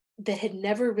that had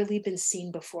never really been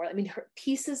seen before. I mean, her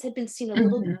pieces had been seen a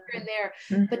little bit here and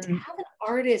there, but to have an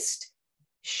artist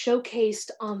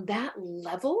showcased on that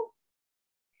level,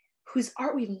 whose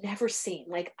art we've never seen.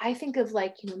 Like I think of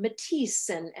Matisse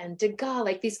and Degas,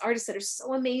 like these artists that are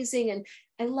so amazing and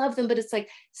I love them, but it's like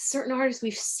certain artists,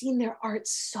 we've seen their art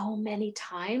so many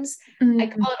times. I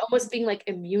call it almost being like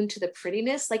immune to the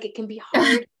prettiness. Like it can be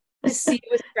hard to see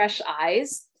with fresh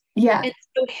eyes. Yeah. And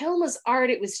so Hilma's art,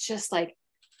 it was just like,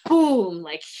 boom,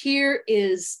 like here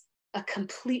is a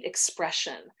complete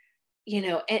expression,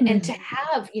 and to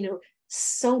have,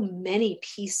 so many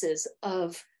pieces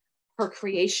of her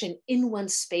creation in one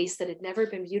space that had never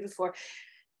been viewed before.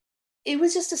 It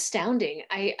was just astounding.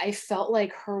 I felt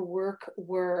like her work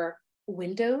were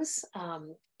windows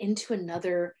into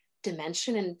another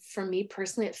dimension. And for me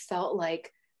personally, it felt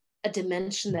like a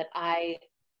dimension that I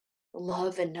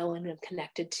love and know and am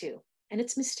connected to. And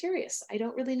it's mysterious. I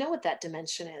don't really know what that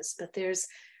dimension is, but there's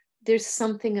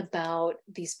something about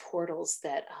these portals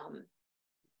that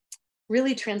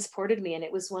really transported me. And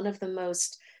it was one of the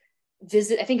most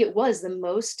I think it was the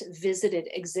most visited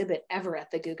exhibit ever at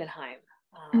the Guggenheim.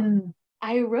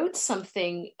 I wrote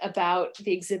something about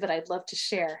the exhibit I'd love to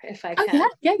share if I can.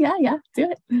 Yeah.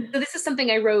 Do it. So this is something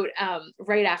I wrote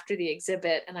right after the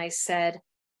exhibit. And I said,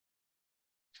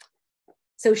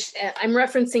 so I'm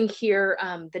referencing here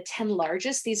the 10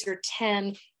 largest. These are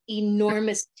 10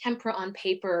 enormous tempera on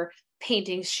paper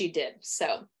paintings she did.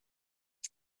 So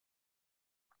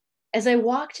as I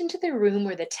walked into the room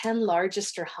where the 10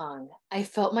 largest are hung, I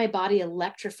felt my body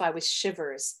electrify with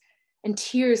shivers and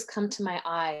tears come to my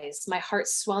eyes, my heart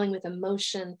swelling with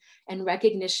emotion and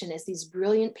recognition as these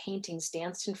brilliant paintings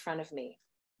danced in front of me.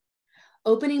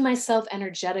 Opening myself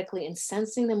energetically and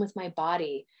sensing them with my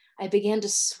body, I began to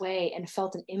sway and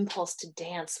felt an impulse to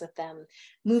dance with them,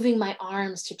 moving my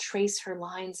arms to trace her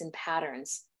lines and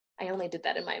patterns. I only did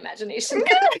that in my imagination.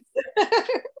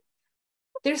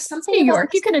 There's something New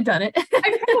York, you could have done it.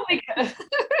 I probably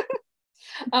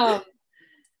could.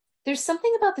 There's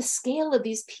something about the scale of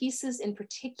these pieces in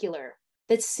particular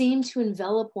that seem to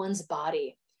envelop one's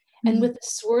body. And with the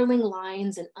swirling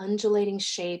lines and undulating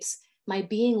shapes, my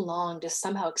being longed to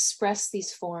somehow express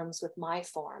these forms with my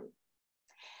form.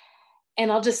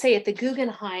 And I'll just say at the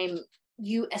Guggenheim,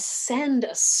 you ascend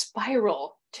a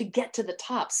spiral to get to the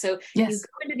top. So you go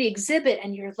into the exhibit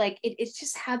and you're like, it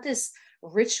just had this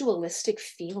ritualistic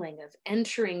feeling of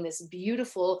entering this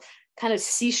beautiful kind of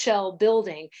seashell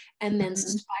building and then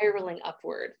spiraling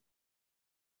upward.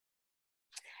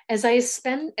 As I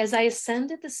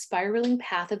ascended the spiraling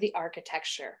path of the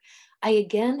architecture, I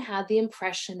again had the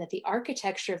impression that the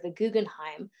architecture of the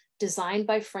Guggenheim, designed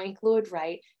by Frank Lloyd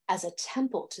Wright as a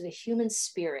temple to the human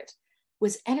spirit,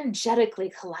 was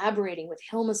energetically collaborating with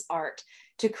Hilma's art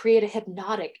to create a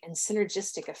hypnotic and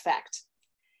synergistic effect.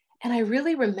 And I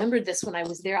really remembered this when I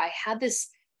was there. I had this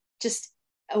just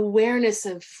awareness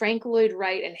of Frank Lloyd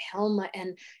Wright and Hilma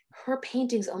and her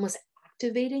paintings almost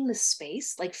activating the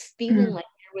space, like feeling like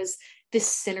there was this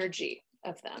synergy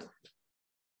of them.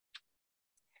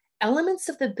 Elements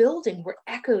of the building were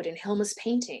echoed in Hilma's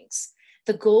paintings.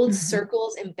 The gold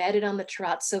circles embedded on the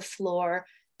terrazzo floor,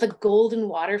 the golden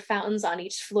water fountains on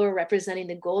each floor representing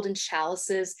the golden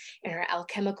chalices in her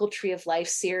Alchemical Tree of Life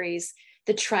series,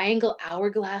 the triangle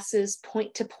hourglasses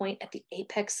point to point at the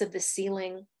apex of the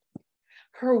ceiling.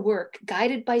 Her work,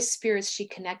 guided by spirits she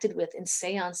connected with in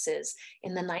seances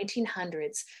in the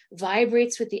 1900s,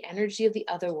 vibrates with the energy of the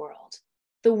other world,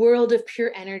 the world of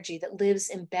pure energy that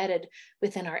lives embedded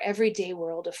within our everyday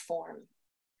world of form.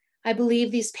 I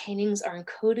believe these paintings are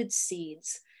encoded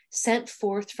seeds sent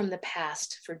forth from the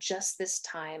past for just this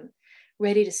time,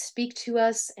 ready to speak to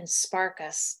us and spark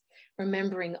us,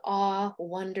 remembering awe,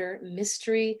 wonder,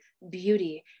 mystery,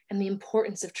 beauty, and the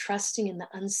importance of trusting in the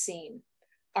unseen,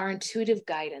 our intuitive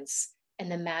guidance, and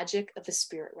the magic of the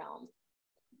spirit realm.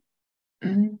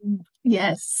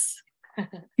 Yes.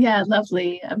 Yeah,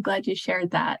 lovely. I'm glad you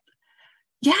shared that.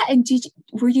 Yeah, and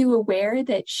were you aware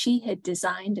that she had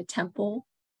designed a temple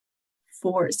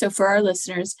for our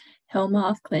listeners, Hilma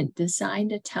af Klint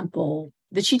designed a temple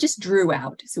that she just drew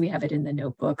out. So we have it in the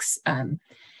notebooks.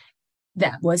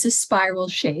 That was a spiral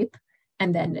shape.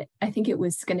 And then I think it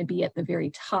was going to be at the very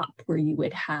top where you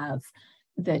would have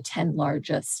the 10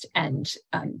 largest. And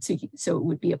so it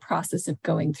would be a process of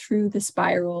going through the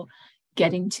spiral,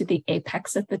 getting to the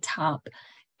apex at the top,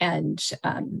 and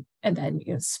then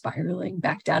spiraling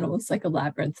back down almost like a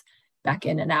labyrinth, back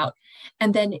in and out.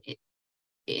 And then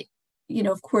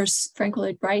of course, Frank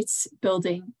Lloyd Wright's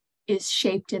building is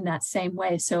shaped in that same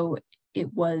way. So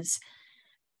it was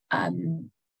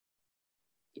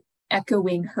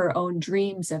echoing her own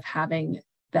dreams of having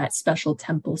that special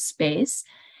temple space.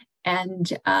 And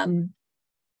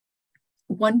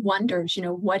one wonders,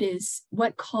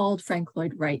 what called Frank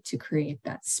Lloyd Wright to create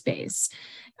that space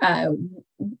and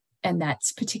that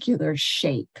particular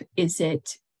shape? Is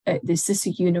this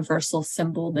a universal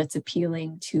symbol that's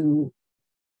appealing to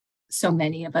so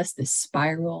many of us, this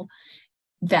spiral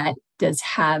that does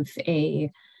have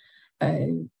a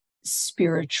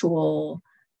spiritual,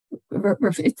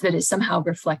 that is somehow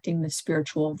reflecting the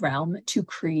spiritual realm to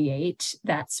create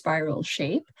that spiral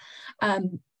shape?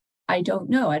 I don't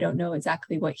know. I don't know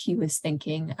exactly what he was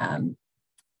thinking,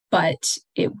 but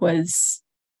it was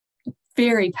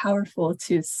very powerful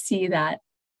to see that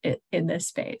in this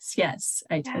space. Yes,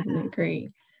 I totally agree.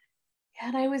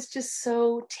 And I was just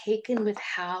so taken with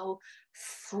how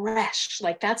fresh,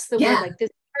 like that's the word, like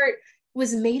this art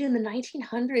was made in the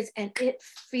 1900s and it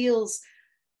feels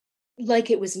like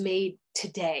it was made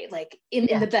today, like in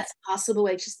the best possible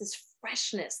way, just this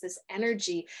freshness, this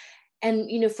energy. And,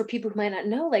 for people who might not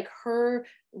know, like her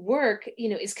work,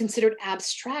 is considered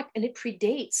abstract and it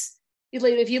predates.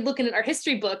 If you're looking at our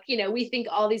history book, we think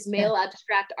all these male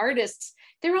abstract artists,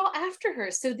 they're all after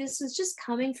her. So this was just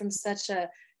coming from such a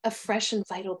fresh and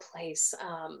vital place.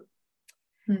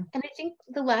 And I think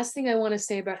the last thing I want to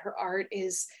say about her art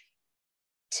is,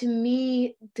 to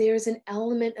me, there's an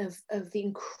element of the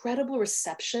incredible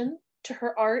reception to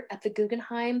her art at the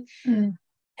Guggenheim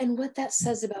and what that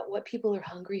says about what people are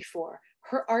hungry for.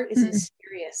 Her art is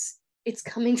mysterious. It's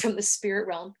coming from the spirit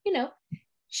realm.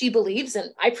 She believes, and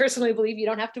I personally believe, you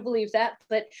don't have to believe that,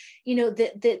 but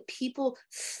that people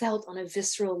felt on a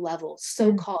visceral level,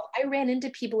 so-called. I ran into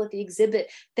people at the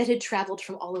exhibit that had traveled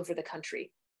from all over the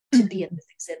country to be at this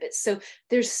exhibit. So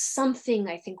there's something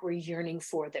I think we're yearning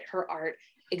for that her art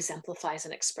exemplifies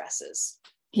and expresses.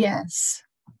 Yes,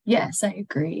 I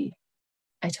agree.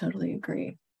 I totally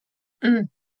agree.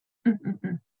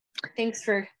 Thanks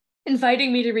for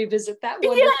inviting me to revisit that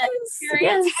one.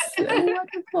 Yes,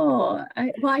 wonderful.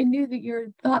 I knew that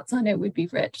your thoughts on it would be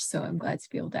rich, so I'm glad to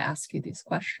be able to ask you these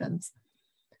questions.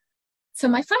 So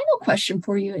my final question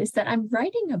for you is that I'm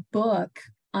writing a book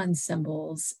on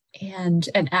symbols, and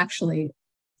actually,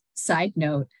 side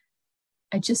note,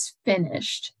 I just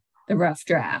finished the rough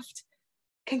draft.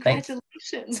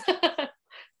 Congratulations.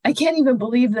 I can't even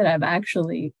believe that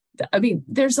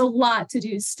there's a lot to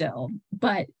do still,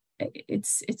 but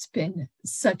it's been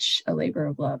such a labor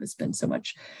of love. It's been so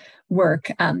much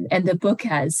work. And the book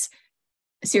has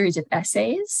a series of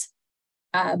essays,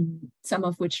 some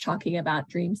of which talking about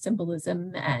dream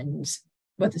symbolism and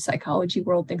what the psychology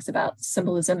world thinks about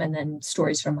symbolism, and then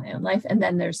stories from my own life. And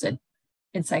then there's an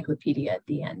encyclopedia at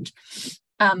the end.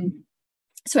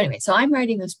 So I'm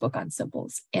writing this book on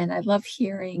symbols, and I love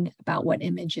hearing about what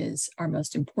images are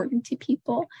most important to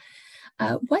people.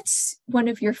 What's one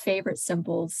of your favorite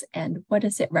symbols, and what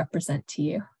does it represent to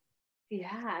you?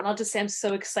 Yeah, and I'll just say I'm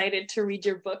so excited to read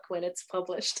your book when it's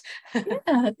published. Yeah,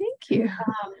 thank you.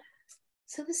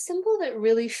 So the symbol that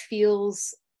really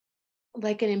feels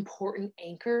like an important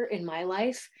anchor in my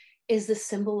life is the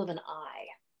symbol of an eye.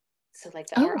 So like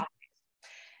our eye.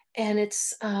 And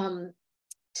it's,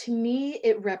 to me,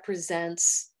 it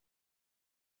represents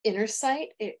inner sight.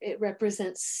 It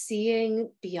represents seeing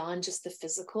beyond just the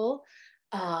physical.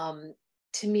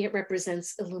 To me, it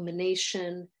represents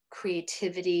illumination,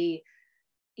 creativity,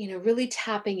 really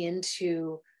tapping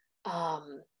into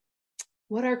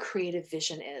what our creative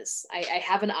vision is. I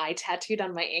have an eye tattooed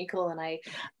on my ankle, and I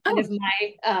kind of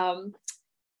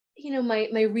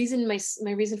my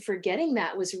reason for getting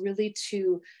that was really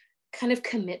to kind of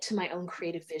commit to my own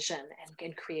creative vision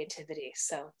and creativity.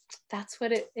 So that's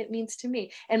what it means to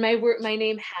me. And my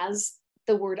name has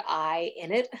the word I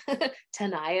in it,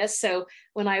 Tenaya. So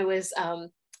when I was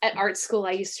at art school,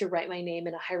 I used to write my name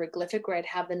in a hieroglyphic where I'd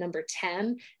have the number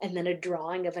 10 and then a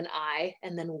drawing of an I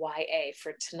and then YA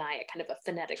for Tenaya, kind of a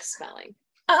phonetic spelling.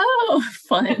 Oh,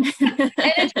 fun. And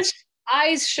it just,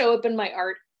 eyes show up in my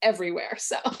art everywhere.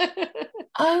 So.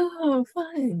 Oh,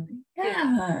 fun.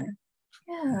 Yeah.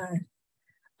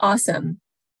 Awesome.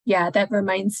 Yeah, that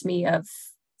reminds me of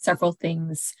several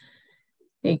things.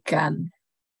 Like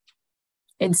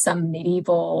in some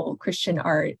medieval Christian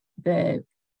art, the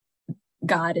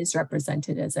God is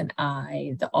represented as an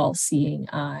eye, the all-seeing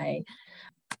eye.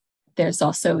 There's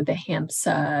also the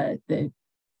Hamsa, the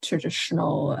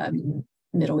traditional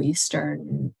Middle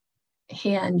Eastern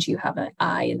hand. You have an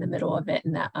eye in the middle of it,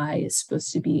 and that eye is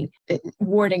supposed to be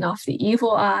warding off the evil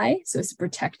eye. So it's a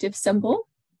protective symbol.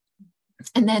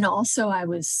 And then also I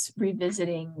was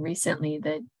revisiting recently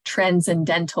the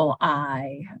transcendental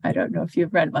eye. I don't know if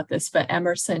you've read about this, but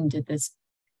Emerson did this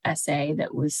essay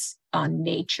that was on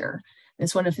nature.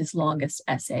 It's one of his longest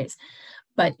essays,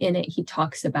 but in it he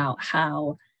talks about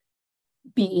how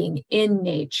being in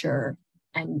nature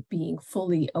and being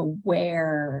fully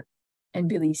aware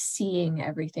and really seeing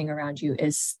everything around you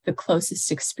is the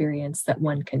closest experience that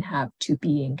one can have to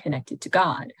being connected to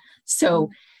God.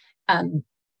 So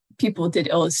people did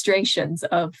illustrations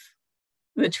of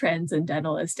the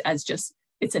transcendentalist as just,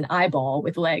 it's an eyeball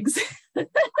with legs.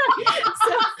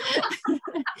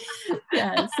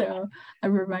 So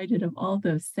I'm reminded of all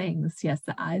those things. Yes,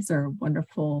 the eyes are a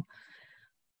wonderful,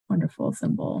 wonderful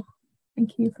symbol.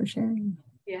 Thank you for sharing.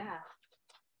 Yeah.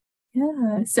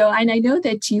 So, and I know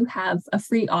that you have a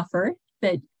free offer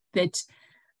that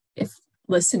if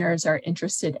listeners are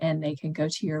interested in, they can go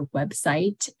to your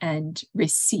website and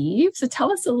receive. So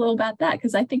tell us a little about that,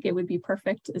 because I think it would be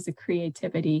perfect as a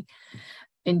creativity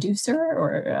inducer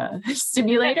or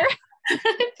stimulator.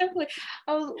 Definitely.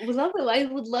 Oh, lovely. I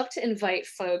would love to invite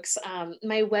folks.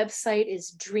 My website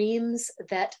is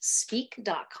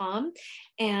dreamsthatspeak.com.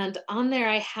 And on there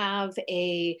I have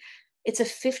it's a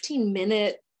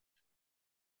 15-minute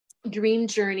dream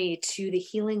journey to the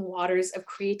healing waters of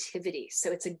creativity.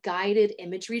 So it's a guided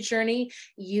imagery journey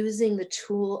using the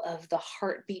tool of the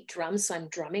heartbeat drum. So I'm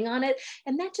drumming on it,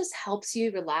 and that just helps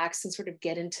you relax and sort of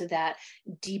get into that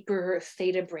deeper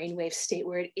theta brainwave state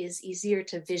where it is easier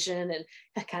to vision and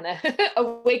kind of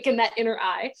awaken that inner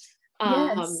eye.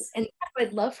 Yes. And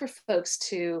I'd love for folks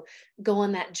to go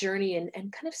on that journey and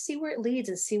kind of see where it leads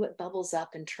and see what bubbles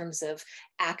up in terms of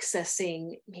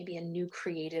accessing maybe a new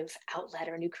creative outlet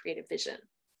or a new creative vision.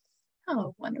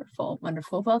 Oh, wonderful,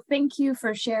 wonderful. Well, thank you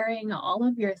for sharing all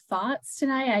of your thoughts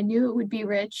tonight. I knew it would be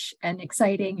rich and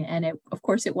exciting, and of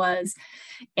course it was.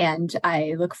 And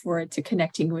I look forward to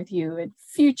connecting with you in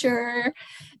future.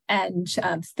 And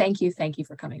thank you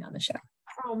for coming on the show.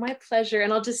 Oh, my pleasure.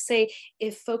 And I'll just say,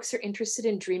 if folks are interested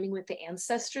in Dreaming with the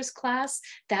Ancestors class,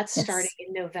 that's starting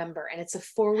in November. And it's a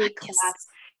 4-week class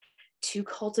to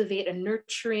cultivate a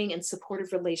nurturing and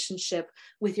supportive relationship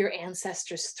with your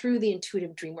ancestors through the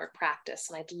intuitive dream work practice.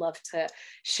 And I'd love to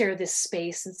share this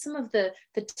space and some of the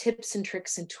tips and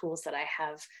tricks and tools that I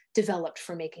have developed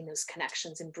for making those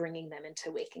connections and bringing them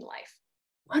into waking life.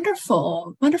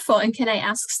 Wonderful. And can I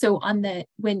ask, so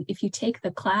if you take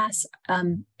the class,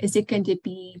 is it going to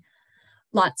be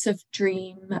lots of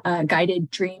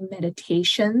guided dream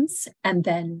meditations, and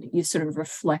then you sort of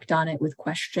reflect on it with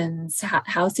questions?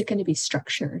 How's it going to be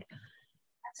structured?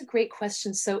 That's a great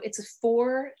question. So it's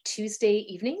 4 Tuesday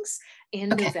evenings in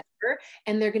November,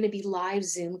 and they're going to be live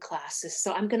Zoom classes.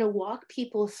 So I'm going to walk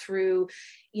people through,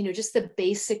 just the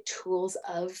basic tools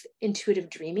of intuitive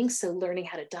dreaming. So learning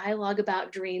how to dialogue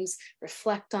about dreams,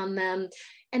 reflect on them,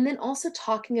 and then also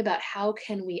talking about how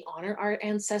can we honor our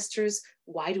ancestors?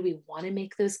 Why do we want to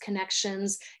make those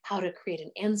connections? How to create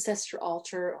an ancestor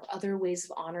altar or other ways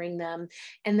of honoring them.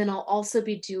 And then I'll also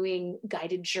be doing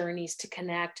guided journeys to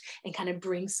connect and kind of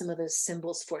bring some of those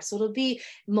symbols forth. So it'll be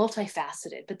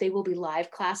multifaceted, but they will be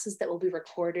live classes that will be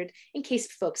recorded in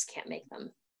case folks can't make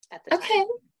them at the time.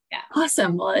 Yeah.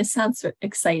 Awesome. Well, it sounds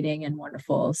exciting and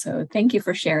wonderful. So thank you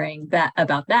for sharing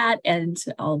about that and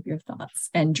all of your thoughts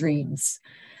and dreams.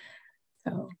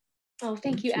 So,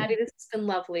 thank you, Addie. This has been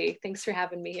lovely. Thanks for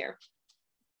having me here.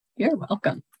 You're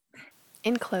welcome.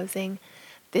 In closing,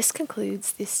 this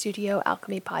concludes the Studio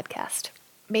Alchemy podcast.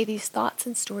 May these thoughts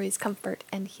and stories comfort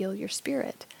and heal your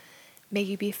spirit. May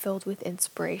you be filled with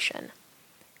inspiration.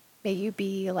 May you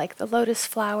be like the lotus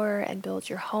flower and build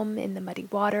your home in the muddy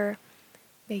water.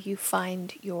 May you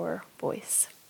find your voice.